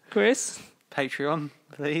 Chris. Patreon,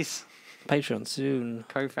 please. Patreon soon.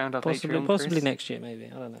 Co-founder Patreon, possibly Chris. Next year, maybe.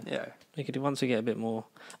 I don't know. Yeah. We could do once we get a bit more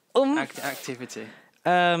activity.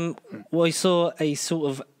 We saw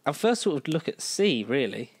our first sort of look at C,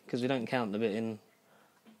 really, because we don't count the bit in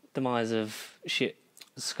Demise of shit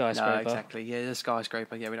skyscraper. No, exactly. Yeah, the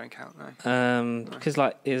skyscraper. Yeah, we don't count, no. Because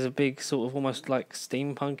it's a big sort of almost like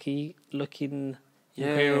steampunky looking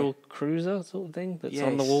Imperial cruiser sort of thing that's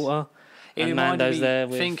on the water. And Mando's there.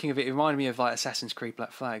 Thinking of it, it reminded me of like Assassin's Creed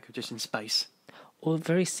Black Flag, just in space. Or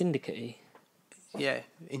very syndicate-y. Yeah,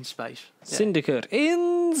 in space. Yeah. Syndicate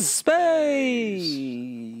in space.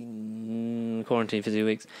 Quarantine for 2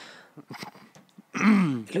 weeks.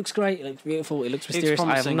 It looks great. It looks beautiful. It looks mysterious.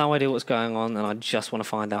 I have no idea what's going on, and I just want to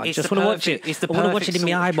find out. I just want to watch it. I want to watch it in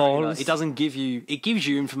my eyeballs. It doesn't give you. It gives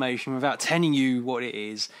you information without telling you what it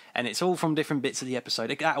is, and it's all from different bits of the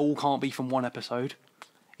episode. That all can't be from one episode.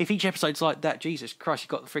 If each episode's like that, Jesus Christ, you've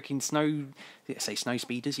got freaking snow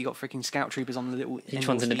speeders. You got freaking scout troopers on the little. Each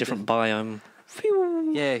one's in a different biome.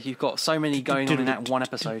 Yeah, you've got so many going on in that one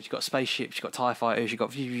episode. You've got spaceships, you've got TIE fighters,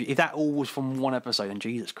 if that all was from one episode, then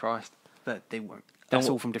Jesus Christ. But they won't. That's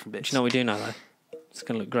all from different bits. Do you know what we do know, though? It's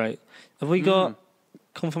going to look great. Have we got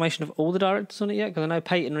confirmation of all the directors on it yet? Because I know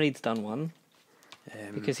Peyton Reed's done one.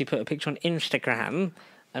 Because he put a picture on Instagram,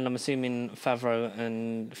 and I'm assuming Favreau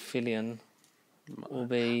and Fillion will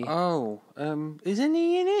be... isn't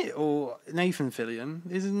he in it? Or Nathan Fillion?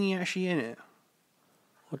 Isn't he actually in it?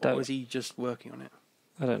 Or was he just working on it?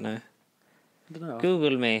 I don't know. I don't know.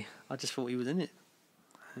 Google me. I just thought he was in it.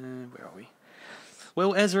 Where are we?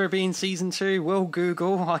 Will Ezra be in season 2? Will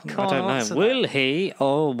Google? I don't know. Will he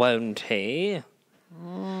or won't he?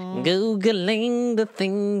 Googling the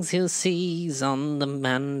things he'll seize on the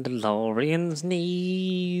Mandalorian's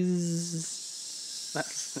knees.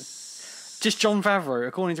 That's just Jon Favreau,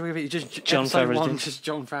 according to Wikipedia. Just Jon Favreau. Just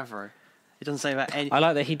Jon Favreau. It doesn't say about any. I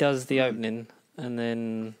like that he does the opening, and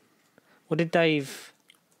then what did Dave?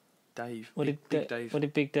 What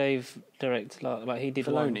did Big Dave direct? Like he did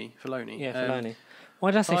Filoni. Yeah, Filoni. Why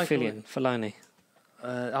did I say Fillion? Filoni.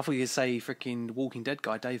 I thought you could say freaking Walking Dead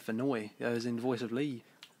guy, Dave Fennoy, was in the voice of Lee.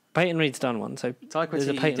 Peyton Reed's done one, so there's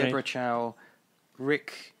a Peyton Deborah Chow,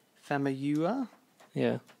 Rick Famuyiwa.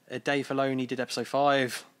 Yeah. Dave Filoni did episode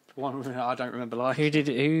 5. One I don't remember. Who did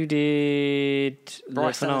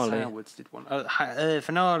Bryce the finale? Howards did one.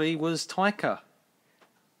 Finale was Taika.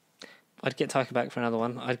 I'd get Taika back for another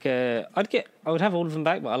one. I would have all of them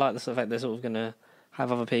back, but I like the fact they're sort of going to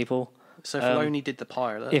have other people. So Filoni did the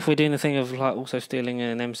pilot. If we're doing the thing of like also stealing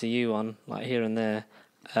an MCU one, like here and there,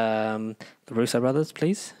 the Russo brothers,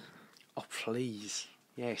 please. Oh please!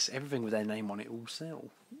 Yes, everything with their name on it will sell.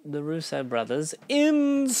 The Russo brothers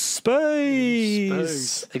in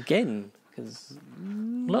space again, because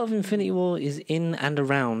a lot of Infinity War is in and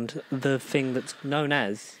around the thing that's known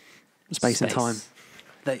as space and time.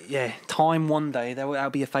 Time one day that'll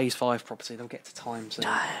be a Phase 5 property. They'll get to time soon.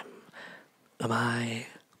 Time. Am I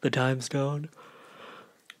the time stone?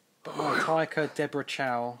 But no, Taika, Deborah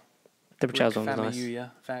Chow. Deborah Chow's one was nice.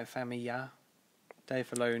 Famia, Dave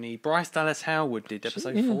Filoni, Bryce Dallas Howard did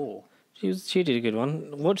episode 4. She did a good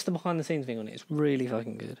one. Watch the behind the scenes thing on it. It's really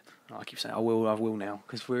fucking good. I keep saying I will now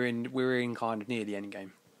because we're in kind of near the end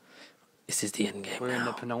game. This is the end game. We're in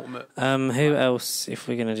the penultimate. Who else? If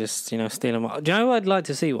we're gonna just steal them, do you know who I'd like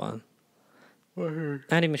to see one?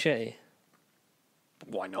 Andy Machete.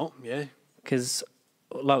 Why not? Yeah. Because,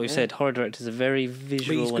 like we've said, horror directors are very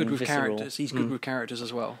visual he's good and with visceral. characters. He's good with characters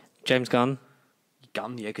as well. James Gunn.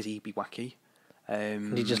 Because he'd be wacky.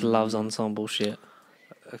 And he just loves ensemble shit.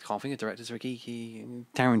 I can't think of directors. Ricky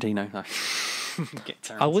Tarantino. No. Get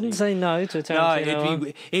Tarantino. I wouldn't say no to a Tarantino.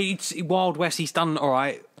 No, it's Wild West. He's done all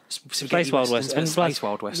right. Space Wild West. And Space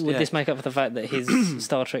Wild West. Would this make up for the fact that his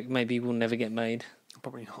Star Trek maybe will never get made?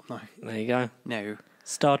 Probably not. No. There you go. No.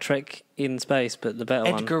 Star Trek in space, but the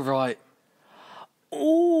better one. Edgar Wright.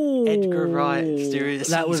 Ooh, Edgar Wright.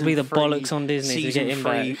 That would be the bollocks on Disney to get him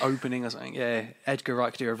back. Season 3 opening or something. Yeah, Edgar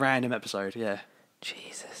Wright could do a random episode. Yeah.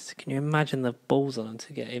 Jesus, can you imagine the balls on him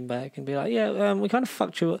to get him back and be like, yeah, we kind of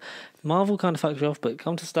fucked you. Marvel kind of fucked you off, but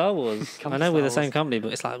come to Star Wars. I know we're the same company,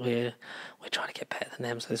 but it's like we're trying to get better than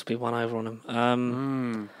them, so this will be one over on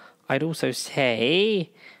them. I'd also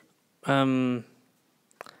say, not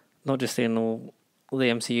just in all the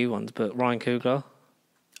MCU ones, but Ryan Coogler.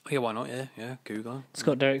 Yeah, why not? Yeah, Coogler.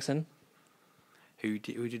 Scott Derrickson. Who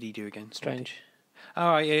did he do again? Strange.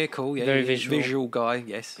 All right, yeah, cool. Yeah, very visual. Visual guy,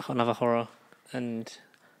 yes. Another horror. And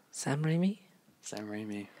Sam Raimi.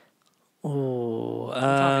 Oh,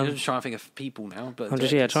 I'm just trying to think of people now, but I'm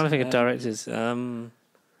just trying to think of directors.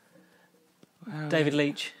 David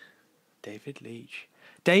Leitch. David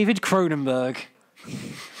Cronenberg.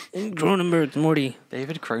 Morty.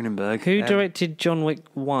 David Cronenberg. Who directed John Wick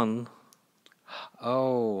 1?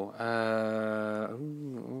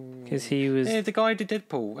 Because he was... Yeah, the guy who did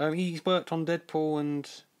Deadpool. He's worked on Deadpool and...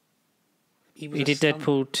 He did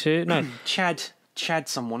Deadpool 2? No. Chad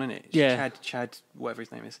someone, innit? Yeah. Chad, whatever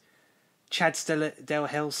his name is. Chad Stan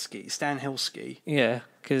Helsky. Yeah,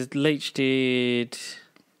 because Leitch did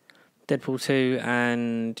Deadpool 2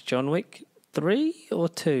 and John Wick 3 or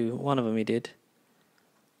 2? One of them he did.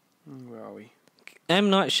 Where are we?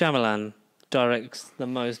 M. Night Shyamalan directs the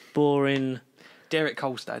most boring... Derek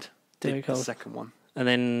Kolstad did the second one. And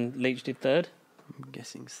then Leitch did third? I'm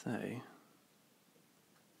guessing so.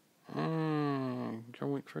 John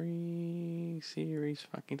Wick 3 series.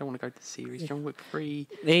 Fucking don't want to go to the series. John Wick 3.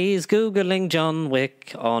 He's Googling John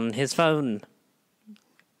Wick on his phone.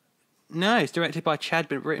 No, it's directed by Chad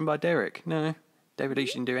but written by Derek. No. David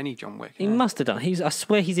Leitch didn't do any John Wick. He must have done. I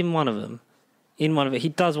swear he's in one of them. He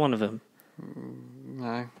does one of them.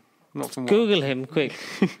 No. Not from Google him, quick.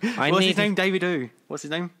 What's his name? David who? What's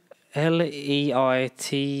his name? Leitch. Lei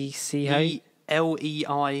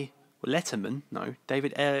Letterman? No.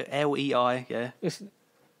 David Lei, yeah.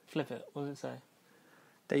 Flip it. What does it say?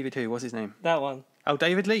 David who? What's his name? That one. Oh,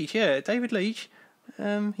 David Leitch, yeah. David Leitch.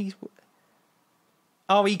 He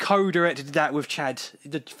co-directed that with Chad,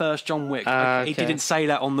 the first John Wick. Okay. He didn't say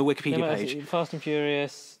that on the Wikipedia page. Fast and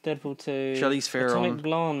Furious, Deadpool 2, Charlize Theron. Atomic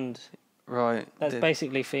Blonde. Right. That's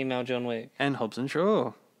basically female John Wick. And Hobbs and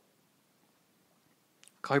Shaw.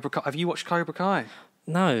 Cobra Kai. Have you watched Cobra Kai?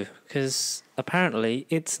 No, because apparently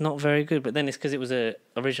it's not very good. But then it's because it was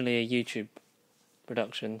originally a YouTube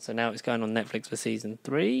production, so now it's going on Netflix for season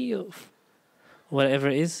 3 or whatever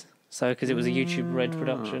it is. So because it was a YouTube Red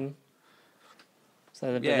production.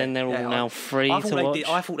 So but then they're all now free to watch.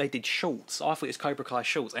 I thought they did shorts. I thought it was Cobra Kai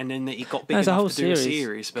shorts, and then it got big enough a whole to do a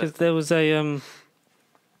series. Because there was a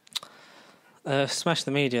Smash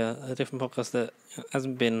the Media, a different podcast that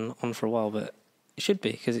hasn't been on for a while, but it should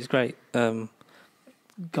be because it's great.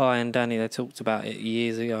 Guy and Danny, they talked about it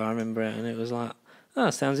years ago. I remember it, and it was like,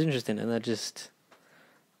 oh, sounds interesting, and they just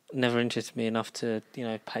never interested me enough to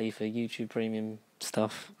pay for YouTube Premium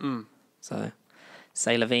stuff. So,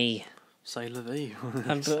 c'est la vie. C'est la vie.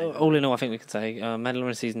 And all in all, I think we could say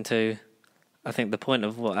Mandalorian season 2. I think the point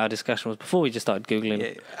of what our discussion was before we just started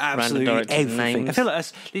googling random directors' names. I feel like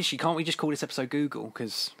that's literally. Can't we just call this episode Google?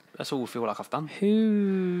 Because that's all I feel like I've done.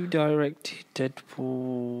 Who directed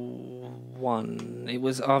Deadpool 1? It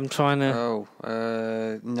was. I'm trying to.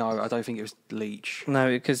 No, I don't think it was Leitch. No,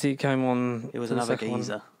 because he came on. It was another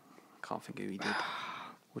geezer. Can't think who he did.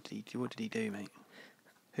 What did he do, mate?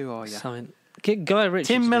 Who are you? Something. Guy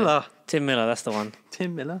Ritchie. Tim Miller. Tim Miller, that's the one.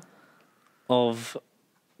 Tim Miller. Of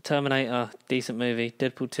Terminator, decent movie.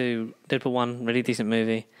 Deadpool 2, Deadpool 1, really decent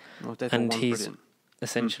movie. Oh, Deadpool and 1, he's brilliant.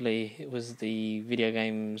 essentially, it was the video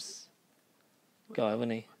games guy,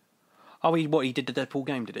 wasn't he? Oh, he did the Deadpool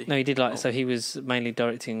game, did he? No, he did so he was mainly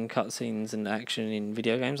directing cutscenes and action in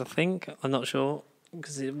video games, I think. I'm not sure,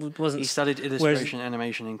 because it wasn't... He studied illustration and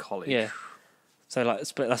animation in college. Yeah. So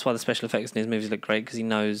that's why the special effects in his movies look great, because he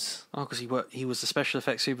knows... Oh, because he was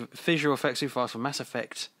the visual effects supervisor for Mass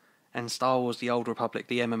Effect and Star Wars: The Old Republic,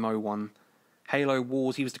 the MMO one. Halo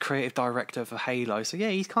Wars, he was the creative director for Halo. So yeah,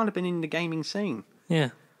 he's kind of been in the gaming scene.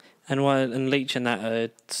 Yeah. And Leach and that are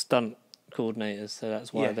stunt coordinators, so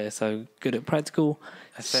that's why they're so good at practical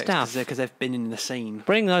stuff. Because they've been in the scene.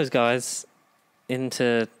 Bring those guys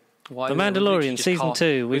into The Mandalorian season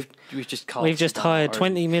 2. We've just hired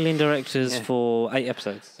 20 million directors for 8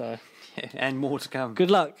 episodes. So and more to come.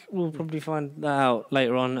 good luck. We'll probably find that out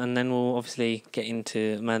later on, and then we'll obviously get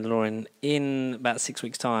into Mandalorian in about 6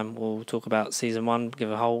 weeks' time. We'll talk about season 1,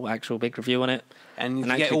 give a whole actual big review on it, and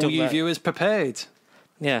get all you viewers prepared.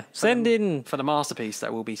 Yeah, send in for the masterpiece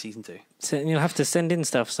that will be season 2. So you'll have to send in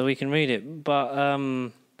stuff so we can read it.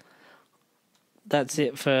 But that's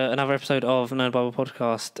it for another episode of Nerd Bible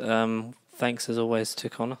Podcast. Thanks as always to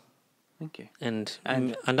Connor. Thank you. And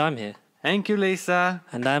I'm here. Thank you, Lisa.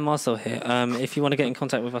 And I'm also here. If you want to get in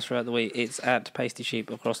contact with us throughout the week, it's at Pasty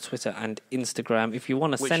Sheep across Twitter and Instagram. If you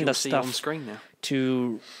want to send us stuff on screen now.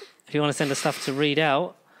 if you want to send us stuff to read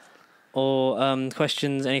out, or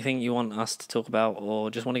questions, anything you want us to talk about,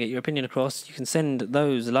 or just want to get your opinion across, you can send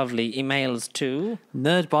those lovely emails to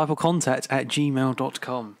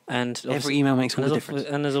nerdbiblecontact@gmail.com. And every email makes all the difference.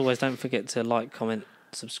 And as always, don't forget to like, comment,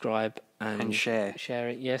 subscribe, and share. Share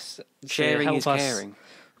it, yes. Sharing is caring.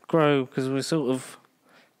 Grow, because we're sort of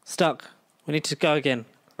stuck. We need to go again.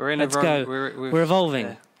 Let's go. We're evolving.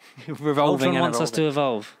 Yeah. We're evolving. Ultron wants us to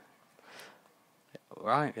evolve.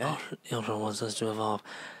 Right, yeah. Ultron wants us to evolve.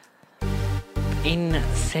 In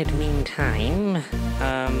said meantime,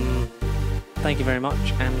 thank you very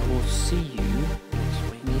much, and we'll see you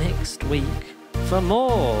next week for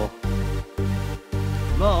more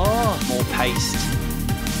paste.